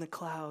again in the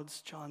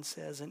clouds, John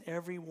says, and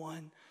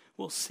everyone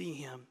will see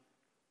him.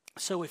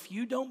 So if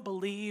you don't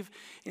believe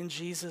in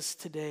Jesus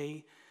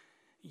today,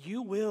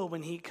 you will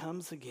when he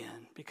comes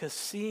again, because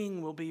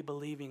seeing will be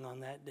believing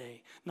on that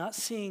day. Not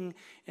seeing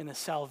in a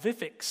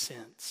salvific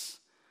sense,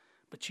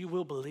 but you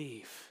will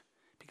believe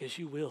because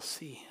you will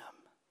see him.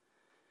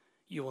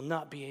 You will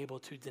not be able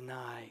to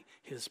deny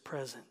his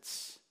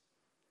presence.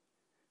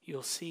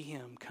 You'll see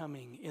him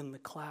coming in the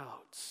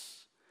clouds.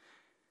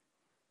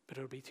 But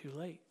it'll be too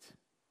late.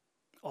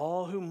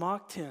 All who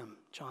mocked him,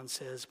 John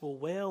says, will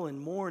wail and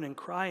mourn and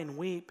cry and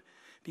weep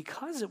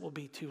because it will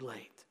be too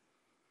late.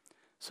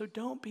 So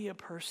don't be a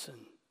person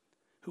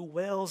who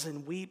wails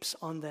and weeps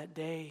on that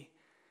day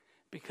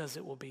because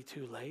it will be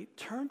too late.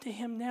 Turn to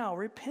him now.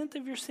 Repent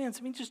of your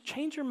sins. Just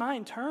change your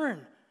mind.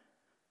 Turn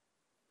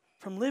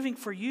from living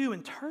for you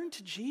and turn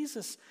to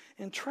Jesus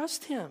and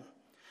trust him.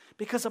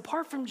 Because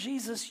apart from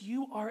Jesus,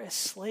 you are a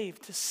slave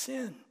to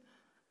sin.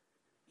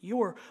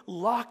 You are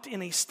locked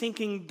in a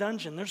stinking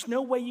dungeon. There's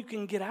no way you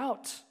can get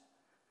out.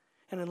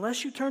 And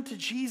unless you turn to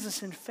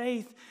Jesus in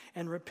faith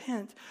and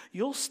repent,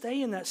 you'll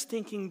stay in that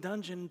stinking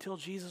dungeon until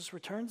Jesus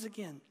returns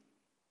again.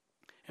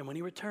 And when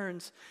he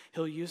returns,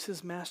 he'll use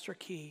his master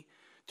key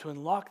to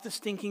unlock the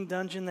stinking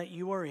dungeon that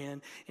you are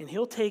in, and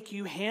he'll take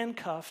you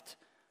handcuffed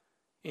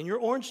in your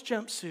orange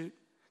jumpsuit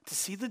to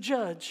see the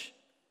judge,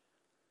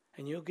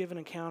 and you'll give an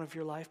account of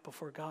your life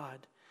before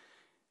God,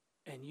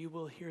 and you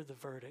will hear the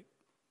verdict,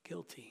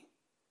 guilty.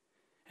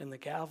 And the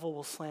gavel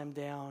will slam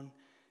down,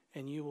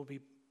 and you will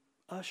be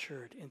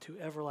ushered into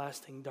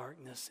everlasting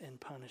darkness and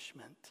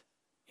punishment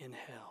in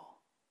hell.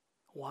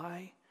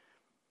 Why?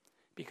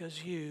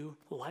 Because you,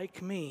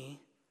 like me,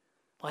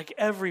 like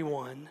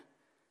everyone,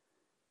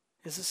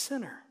 is a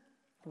sinner.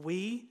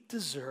 We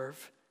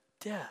deserve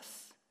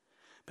death.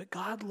 But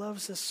God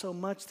loves us so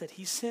much that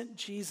he sent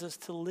Jesus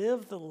to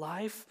live the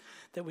life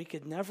that we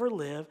could never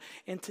live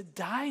and to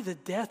die the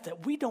death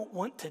that we don't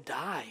want to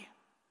die.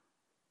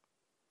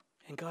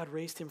 And God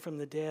raised him from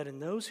the dead. And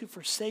those who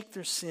forsake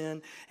their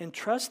sin and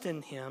trust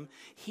in him,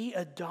 he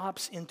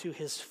adopts into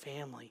his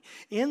family.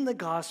 In the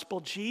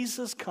gospel,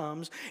 Jesus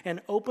comes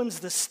and opens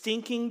the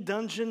stinking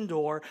dungeon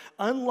door,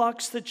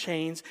 unlocks the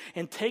chains,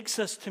 and takes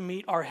us to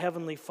meet our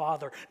heavenly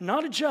Father.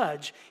 Not a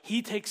judge.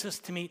 He takes us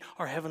to meet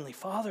our heavenly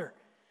Father.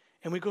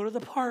 And we go to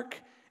the park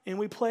and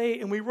we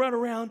play and we run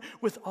around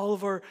with all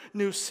of our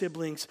new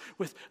siblings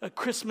with a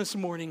Christmas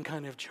morning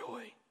kind of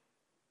joy.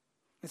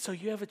 And so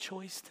you have a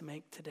choice to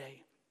make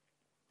today.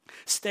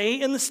 Stay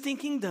in the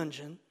stinking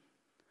dungeon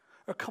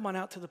or come on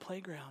out to the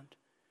playground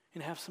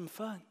and have some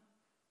fun.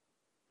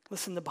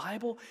 Listen, the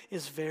Bible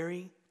is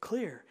very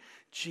clear.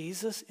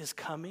 Jesus is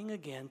coming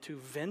again to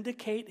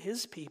vindicate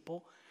his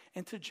people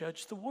and to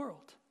judge the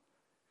world.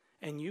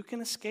 And you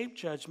can escape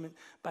judgment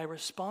by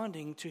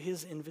responding to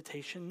his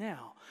invitation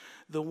now.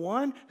 The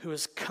one who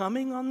is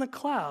coming on the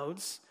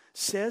clouds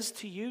says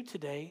to you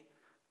today,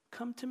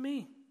 come to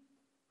me.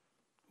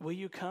 Will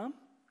you come?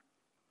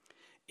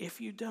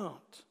 If you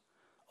don't,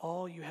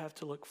 all you have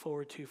to look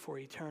forward to for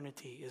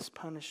eternity is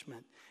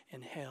punishment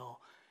and hell.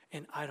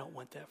 And I don't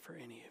want that for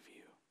any of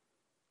you.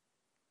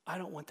 I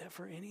don't want that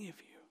for any of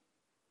you.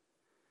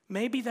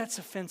 Maybe that's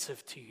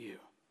offensive to you,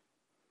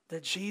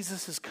 that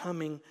Jesus is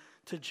coming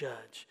to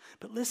judge.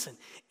 But listen,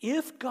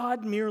 if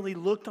God merely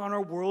looked on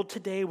our world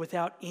today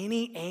without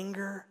any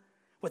anger,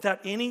 without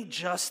any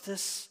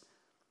justice,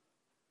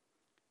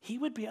 he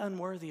would be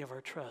unworthy of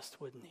our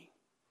trust, wouldn't he?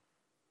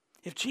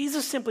 If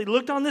Jesus simply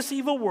looked on this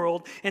evil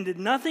world and did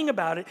nothing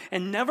about it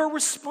and never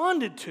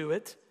responded to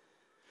it,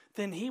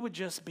 then he would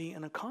just be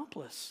an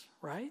accomplice,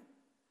 right?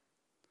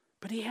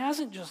 But he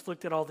hasn't just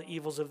looked at all the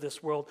evils of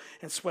this world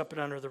and swept it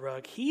under the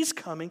rug. He's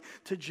coming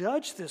to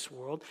judge this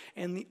world,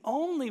 and the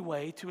only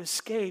way to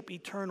escape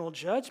eternal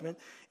judgment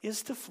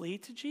is to flee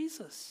to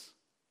Jesus.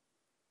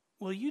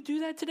 Will you do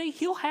that today?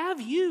 He'll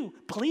have you,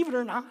 believe it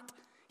or not.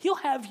 He'll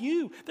have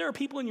you. There are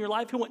people in your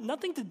life who want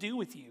nothing to do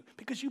with you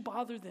because you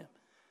bother them.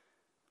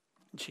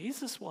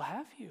 Jesus will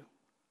have you.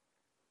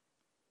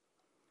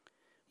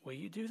 Will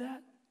you do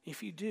that?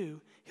 If you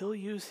do, he'll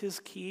use his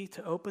key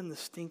to open the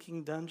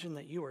stinking dungeon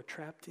that you are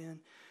trapped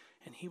in,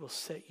 and he will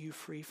set you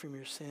free from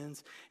your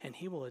sins, and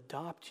he will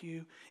adopt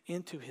you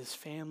into his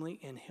family,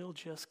 and he'll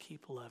just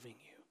keep loving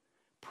you.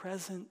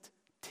 Present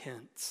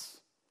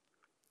tense.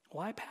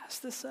 Why pass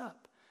this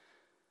up?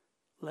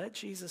 Let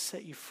Jesus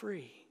set you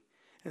free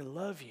and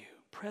love you,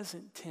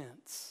 present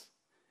tense,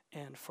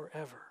 and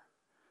forever.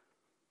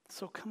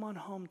 So come on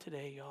home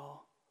today,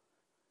 y'all,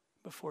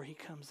 before he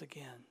comes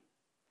again.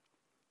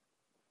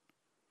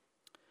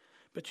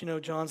 But you know,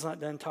 John's not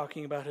done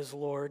talking about his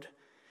Lord.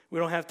 We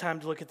don't have time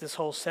to look at this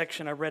whole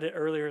section. I read it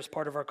earlier as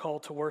part of our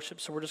call to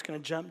worship, so we're just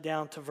going to jump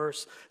down to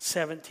verse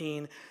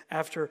 17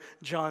 after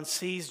John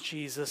sees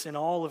Jesus in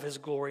all of his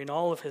glory and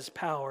all of his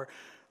power.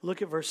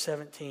 Look at verse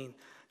 17.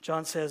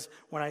 John says,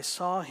 "When I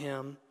saw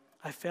him,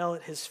 I fell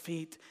at his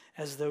feet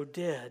as though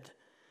dead,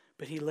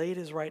 but he laid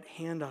his right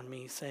hand on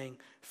me, saying,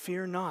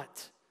 'Fear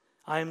not,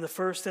 I am the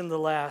first and the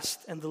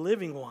last and the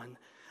living one.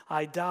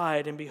 I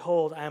died, and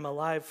behold, I am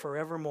alive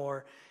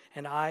forevermore,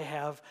 and I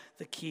have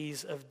the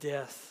keys of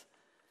death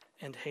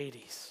and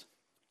Hades.'"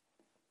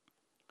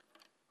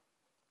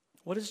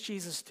 What does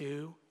Jesus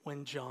do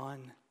when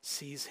John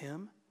sees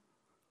him?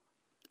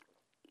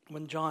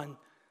 When John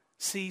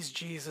sees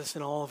Jesus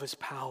in all of his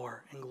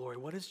power and glory,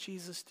 what does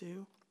Jesus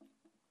do?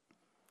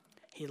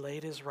 He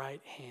laid his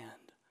right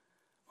hand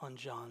on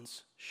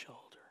John's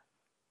shoulder.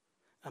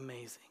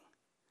 Amazing.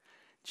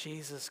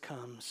 Jesus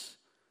comes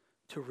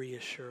to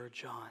reassure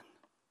John,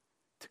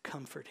 to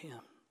comfort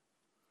him.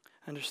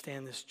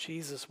 Understand this,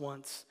 Jesus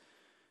wants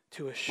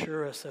to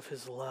assure us of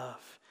his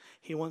love.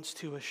 He wants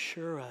to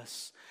assure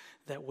us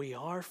that we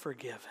are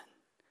forgiven.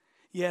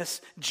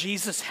 Yes,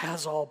 Jesus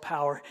has all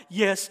power.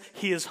 Yes,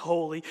 he is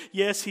holy.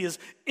 Yes, he is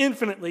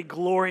infinitely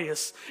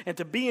glorious. And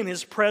to be in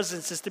his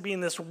presence is to be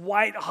in this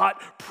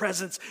white-hot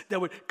presence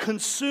that would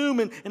consume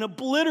and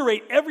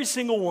obliterate every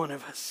single one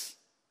of us.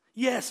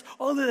 Yes,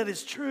 all of that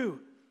is true.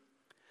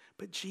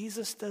 But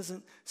Jesus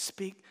doesn't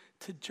speak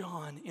to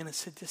John in a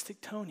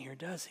sadistic tone here,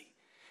 does he?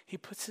 He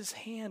puts his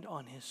hand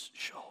on his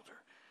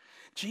shoulder.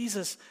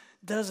 Jesus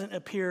doesn't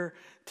appear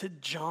to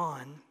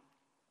John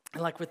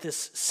and like with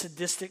this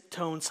sadistic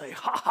tone say,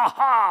 "Ha ha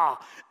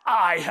ha,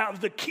 I have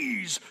the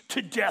keys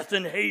to death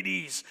and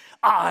Hades.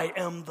 I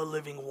am the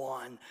living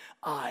one.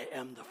 I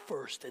am the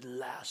first and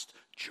last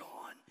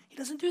John." He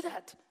doesn't do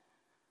that.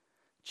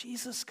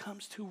 Jesus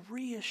comes to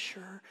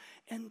reassure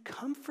and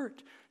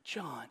comfort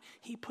John.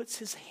 He puts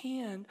his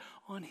hand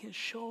on his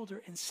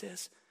shoulder and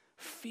says,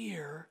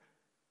 "Fear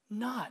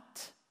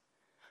not."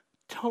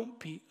 Don't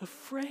be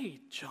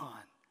afraid,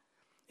 John.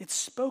 It's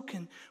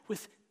spoken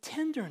with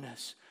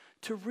tenderness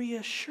to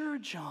reassure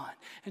John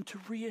and to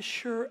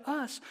reassure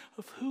us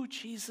of who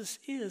Jesus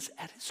is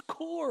at his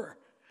core.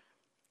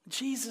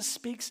 Jesus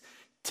speaks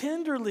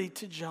tenderly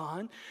to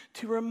John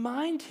to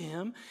remind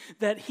him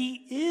that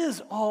he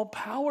is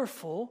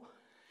all-powerful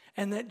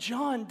and that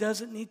John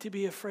doesn't need to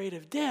be afraid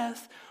of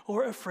death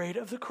or afraid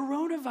of the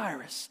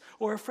coronavirus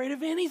or afraid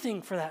of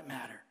anything for that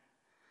matter.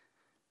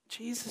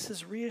 Jesus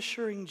is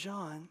reassuring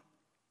John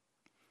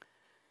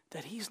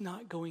that he's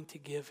not going to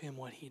give him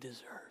what he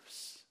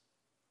deserves.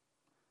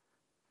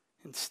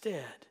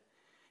 Instead,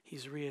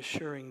 he's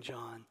reassuring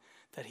John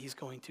that he's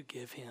going to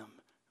give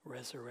him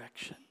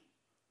resurrection,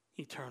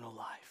 eternal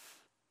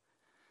life.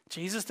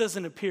 Jesus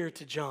doesn't appear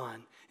to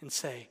John and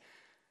say,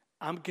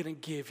 "I'm going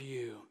to give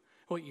you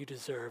what you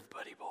deserve,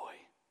 buddy boy."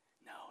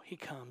 No, he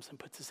comes and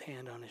puts his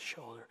hand on his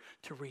shoulder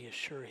to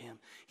reassure him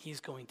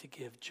he's going to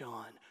give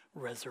John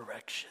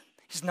resurrection.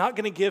 He's not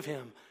going to give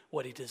him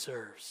what he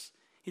deserves.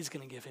 He's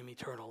going to give him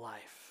eternal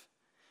life.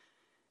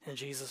 And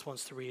Jesus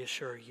wants to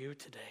reassure you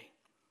today.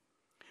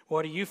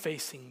 What are you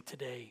facing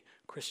today,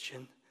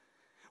 Christian?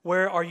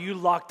 Where are you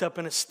locked up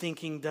in a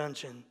stinking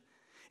dungeon?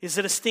 Is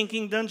it a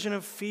stinking dungeon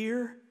of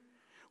fear?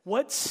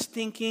 What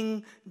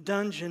stinking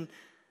dungeon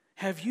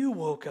have you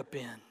woke up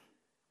in?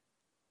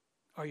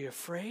 Are you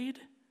afraid?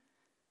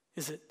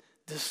 Is it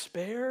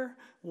despair,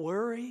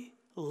 worry,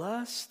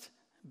 lust,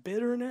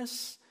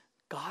 bitterness,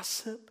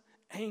 gossip,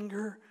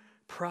 anger,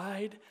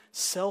 pride,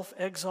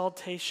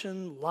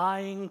 self-exaltation,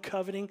 lying,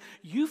 coveting?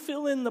 You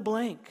fill in the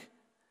blank.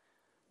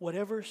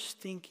 Whatever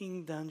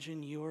stinking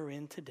dungeon you are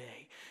in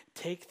today,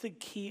 take the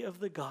key of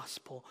the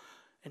gospel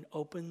and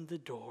open the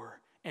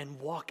door and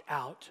walk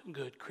out,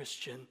 good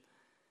Christian,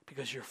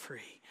 because you're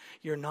free.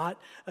 You're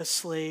not a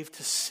slave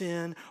to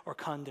sin or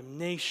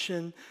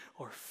condemnation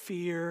or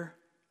fear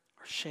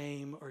or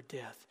shame or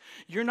death.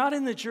 You're not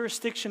in the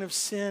jurisdiction of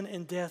sin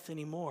and death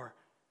anymore.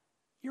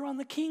 You're on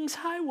the King's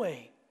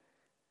highway,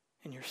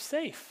 and you're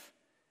safe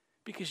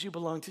because you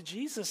belong to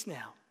Jesus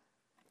now.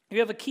 You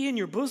have a key in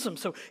your bosom,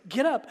 so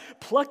get up,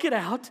 pluck it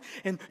out,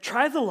 and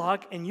try the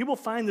lock, and you will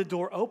find the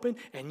door open,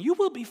 and you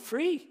will be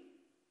free.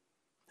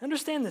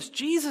 Understand this.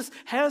 Jesus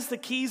has the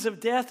keys of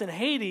death and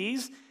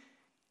Hades,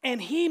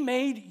 and he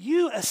made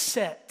you a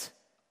set.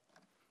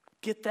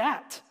 Get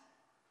that.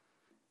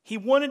 He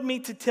wanted me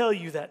to tell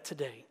you that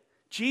today.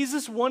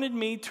 Jesus wanted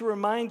me to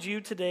remind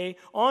you today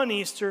on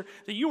Easter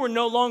that you are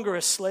no longer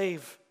a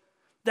slave.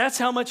 That's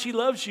how much he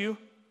loves you.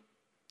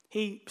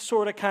 He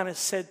sort of kind of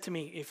said to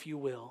me, if you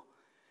will,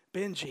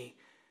 Benji,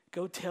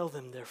 go tell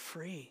them they're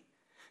free.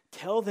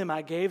 Tell them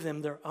I gave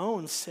them their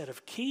own set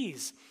of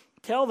keys.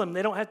 Tell them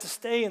they don't have to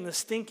stay in the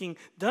stinking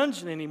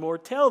dungeon anymore.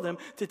 Tell them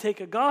to take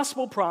a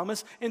gospel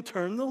promise and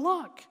turn the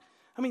lock.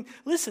 I mean,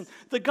 listen,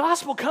 the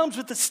gospel comes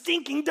with the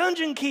stinking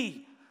dungeon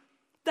key.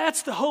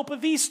 That's the hope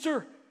of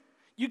Easter.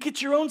 You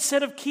get your own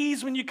set of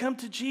keys when you come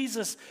to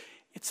Jesus.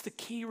 It's the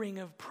key ring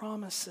of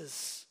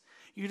promises.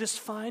 You just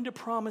find a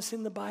promise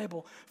in the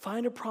Bible,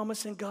 find a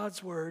promise in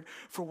God's word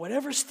for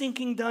whatever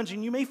stinking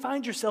dungeon you may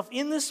find yourself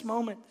in this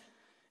moment,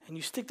 and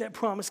you stick that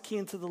promise key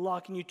into the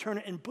lock and you turn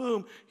it and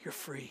boom, you're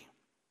free.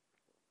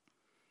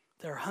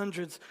 There are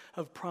hundreds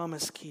of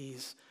promise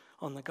keys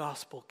on the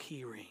gospel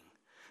key ring.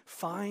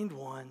 Find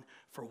one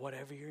for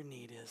whatever your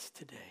need is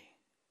today.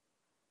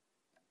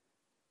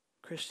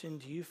 Christian,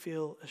 do you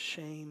feel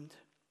ashamed?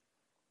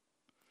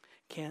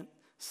 Can't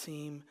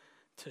seem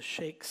to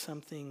shake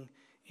something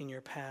in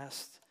your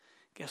past?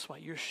 Guess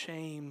what? Your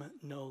shame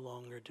no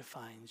longer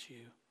defines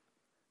you.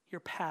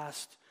 Your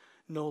past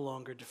no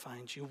longer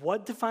defines you.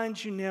 What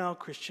defines you now,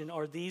 Christian,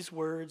 are these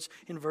words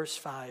in verse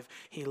 5.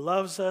 He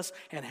loves us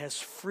and has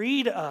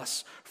freed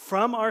us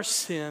from our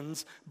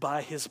sins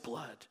by his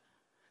blood.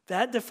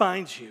 That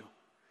defines you.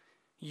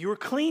 You're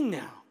clean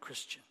now,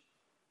 Christian,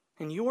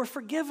 and you are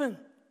forgiven.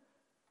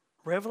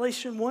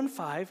 Revelation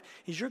 1:5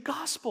 is your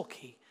gospel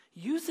key.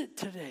 Use it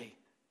today.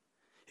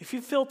 If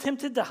you feel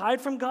tempted to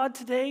hide from God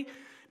today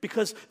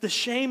because the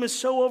shame is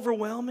so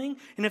overwhelming,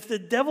 and if the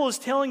devil is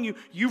telling you,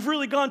 you've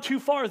really gone too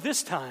far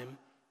this time,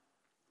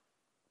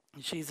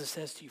 Jesus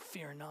says to you,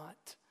 fear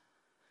not.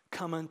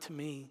 Come unto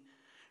me.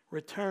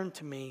 Return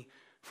to me,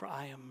 for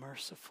I am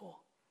merciful.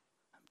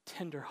 I'm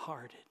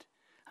tenderhearted.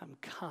 I'm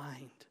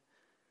kind.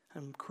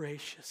 I'm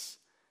gracious.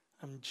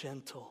 I'm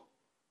gentle.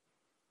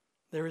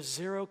 There is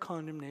zero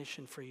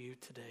condemnation for you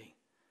today.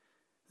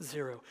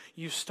 Zero.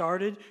 You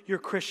started your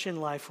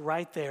Christian life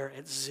right there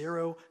at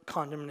zero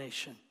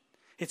condemnation.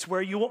 It's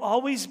where you will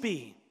always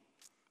be,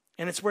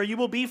 and it's where you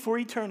will be for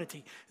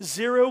eternity.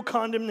 Zero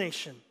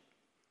condemnation.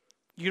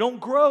 You don't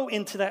grow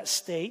into that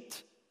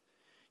state.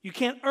 You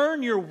can't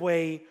earn your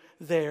way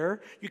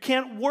there. You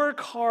can't work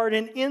hard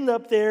and end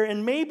up there,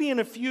 and maybe in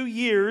a few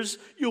years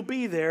you'll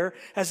be there,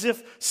 as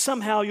if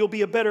somehow you'll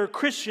be a better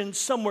Christian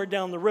somewhere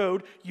down the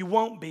road. You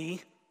won't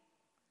be.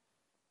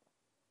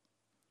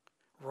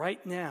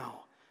 Right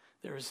now,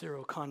 there is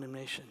zero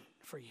condemnation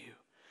for you.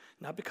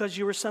 Not because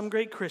you were some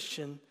great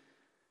Christian,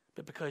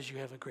 but because you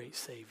have a great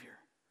Savior.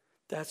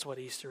 That's what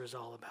Easter is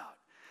all about.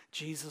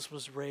 Jesus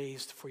was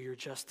raised for your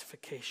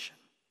justification.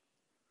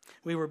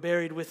 We were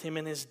buried with him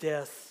in his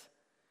death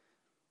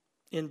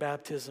in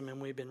baptism, and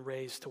we've been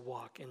raised to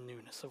walk in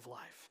newness of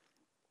life.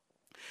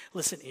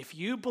 Listen, if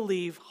you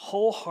believe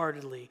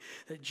wholeheartedly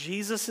that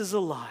Jesus is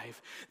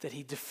alive, that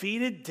he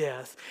defeated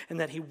death, and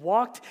that he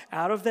walked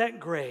out of that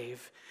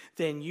grave,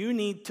 then you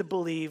need to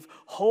believe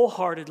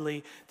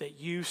wholeheartedly that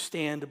you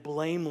stand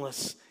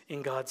blameless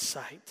in God's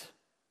sight,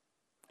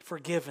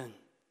 forgiven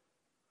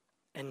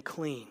and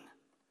clean.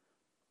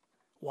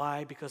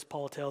 Why? Because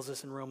Paul tells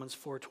us in Romans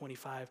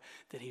 4:25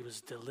 that he was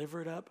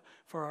delivered up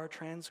for our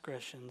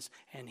transgressions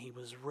and he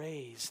was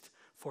raised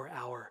for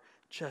our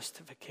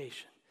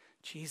justification.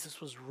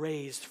 Jesus was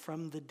raised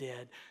from the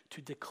dead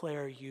to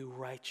declare you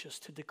righteous,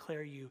 to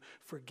declare you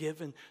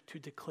forgiven, to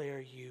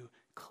declare you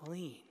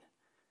clean.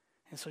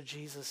 And so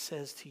Jesus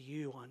says to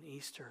you on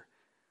Easter,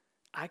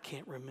 I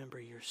can't remember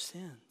your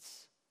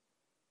sins.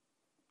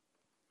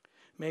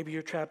 Maybe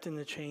you're trapped in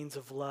the chains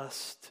of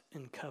lust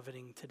and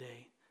coveting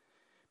today.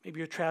 Maybe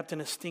you're trapped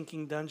in a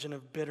stinking dungeon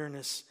of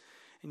bitterness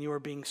and you are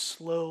being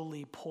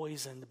slowly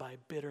poisoned by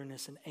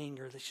bitterness and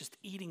anger that's just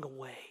eating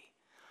away.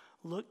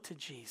 Look to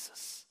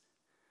Jesus.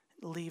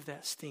 Leave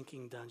that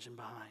stinking dungeon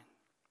behind.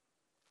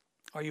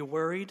 Are you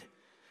worried?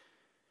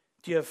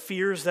 Do you have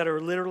fears that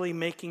are literally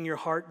making your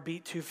heart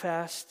beat too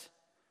fast?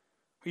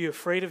 Are you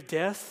afraid of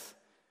death?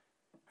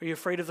 Are you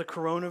afraid of the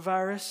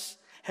coronavirus?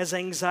 Has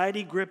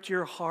anxiety gripped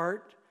your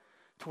heart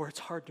to where it's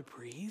hard to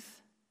breathe?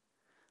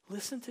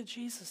 Listen to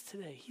Jesus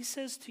today. He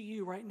says to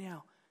you right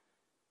now,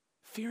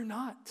 fear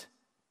not.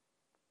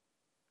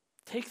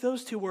 Take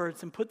those two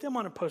words and put them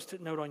on a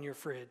Post-it note on your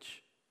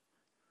fridge.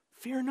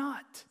 Fear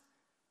not.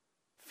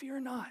 Fear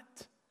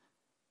not.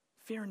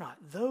 Fear not.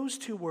 Those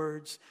two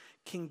words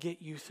can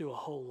get you through a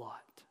whole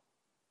lot.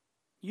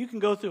 You can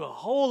go through a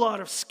whole lot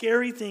of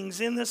scary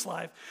things in this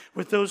life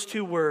with those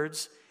two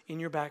words in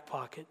your back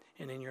pocket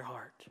and in your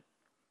heart.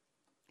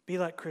 Be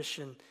like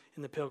Christian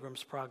in the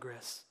Pilgrim's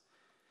Progress.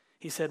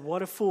 He said,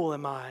 what a fool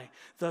am I,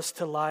 thus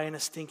to lie in a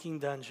stinking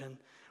dungeon,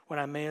 when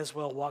I may as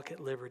well walk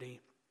at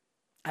liberty.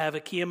 I have a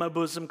key in my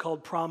bosom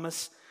called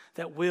promise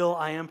that will,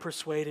 I am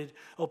persuaded,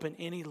 open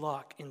any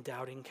lock in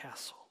Doubting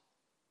Castle.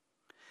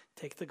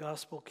 Take the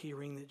gospel key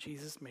ring that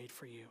Jesus made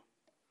for you.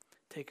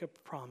 Take a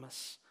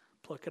promise,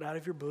 pluck it out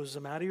of your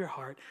bosom, out of your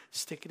heart,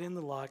 stick it in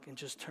the lock, and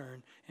just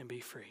turn and be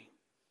free.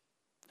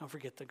 Don't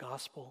forget, the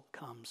gospel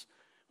comes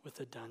with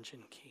a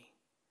dungeon key.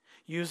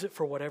 Use it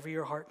for whatever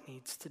your heart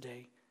needs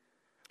today.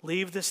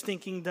 Leave the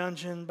stinking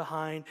dungeon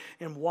behind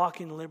and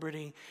walk in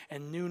liberty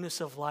and newness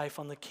of life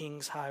on the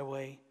King's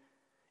highway.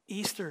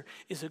 Easter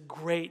is a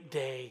great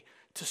day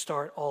to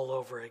start all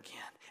over again.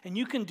 And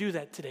you can do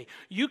that today.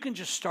 You can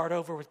just start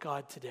over with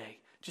God today.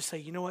 Just say,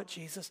 you know what,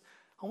 Jesus?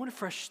 I want a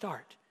fresh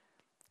start.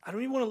 I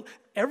don't even want to,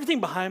 everything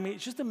behind me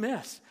is just a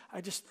mess.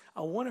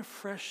 I want a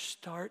fresh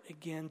start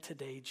again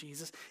today,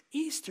 Jesus.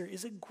 Easter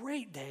is a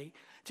great day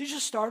to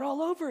just start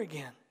all over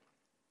again.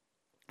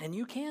 And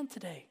you can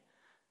today.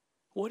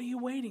 What are you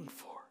waiting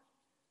for?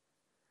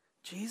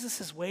 Jesus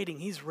is waiting.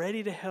 He's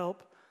ready to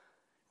help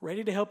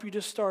you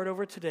to start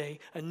over today.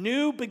 A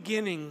new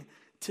beginning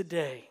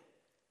today.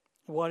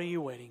 What are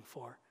you waiting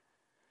for?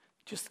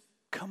 Just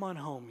come on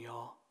home,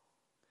 y'all.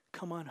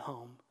 Come on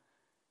home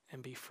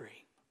and be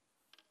free.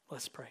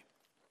 Let's pray.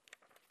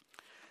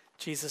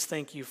 Jesus,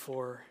 thank you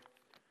for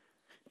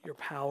your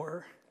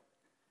power,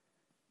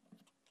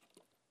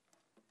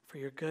 for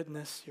your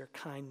goodness, your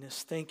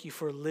kindness. Thank you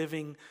for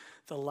living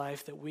the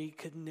life that we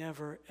could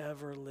never,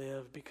 ever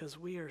live because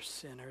we are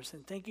sinners.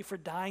 And thank you for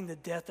dying the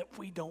death that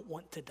we don't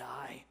want to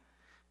die.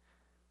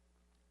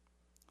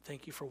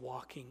 Thank you for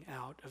walking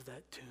out of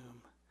that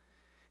tomb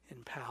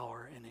in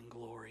power and in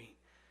glory.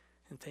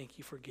 And thank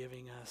you for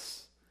giving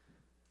us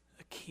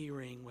a key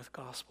ring with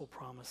gospel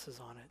promises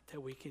on it that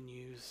we can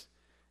use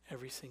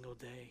every single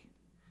day.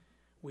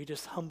 We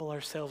just humble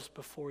ourselves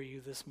before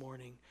you this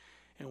morning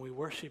and we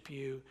worship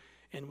you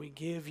and we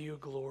give you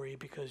glory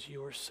because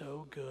you are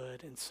so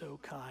good and so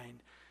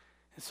kind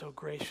and so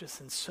gracious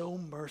and so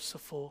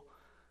merciful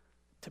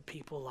to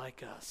people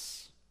like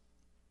us.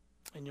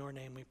 In your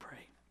name we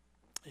pray.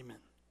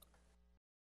 Amen.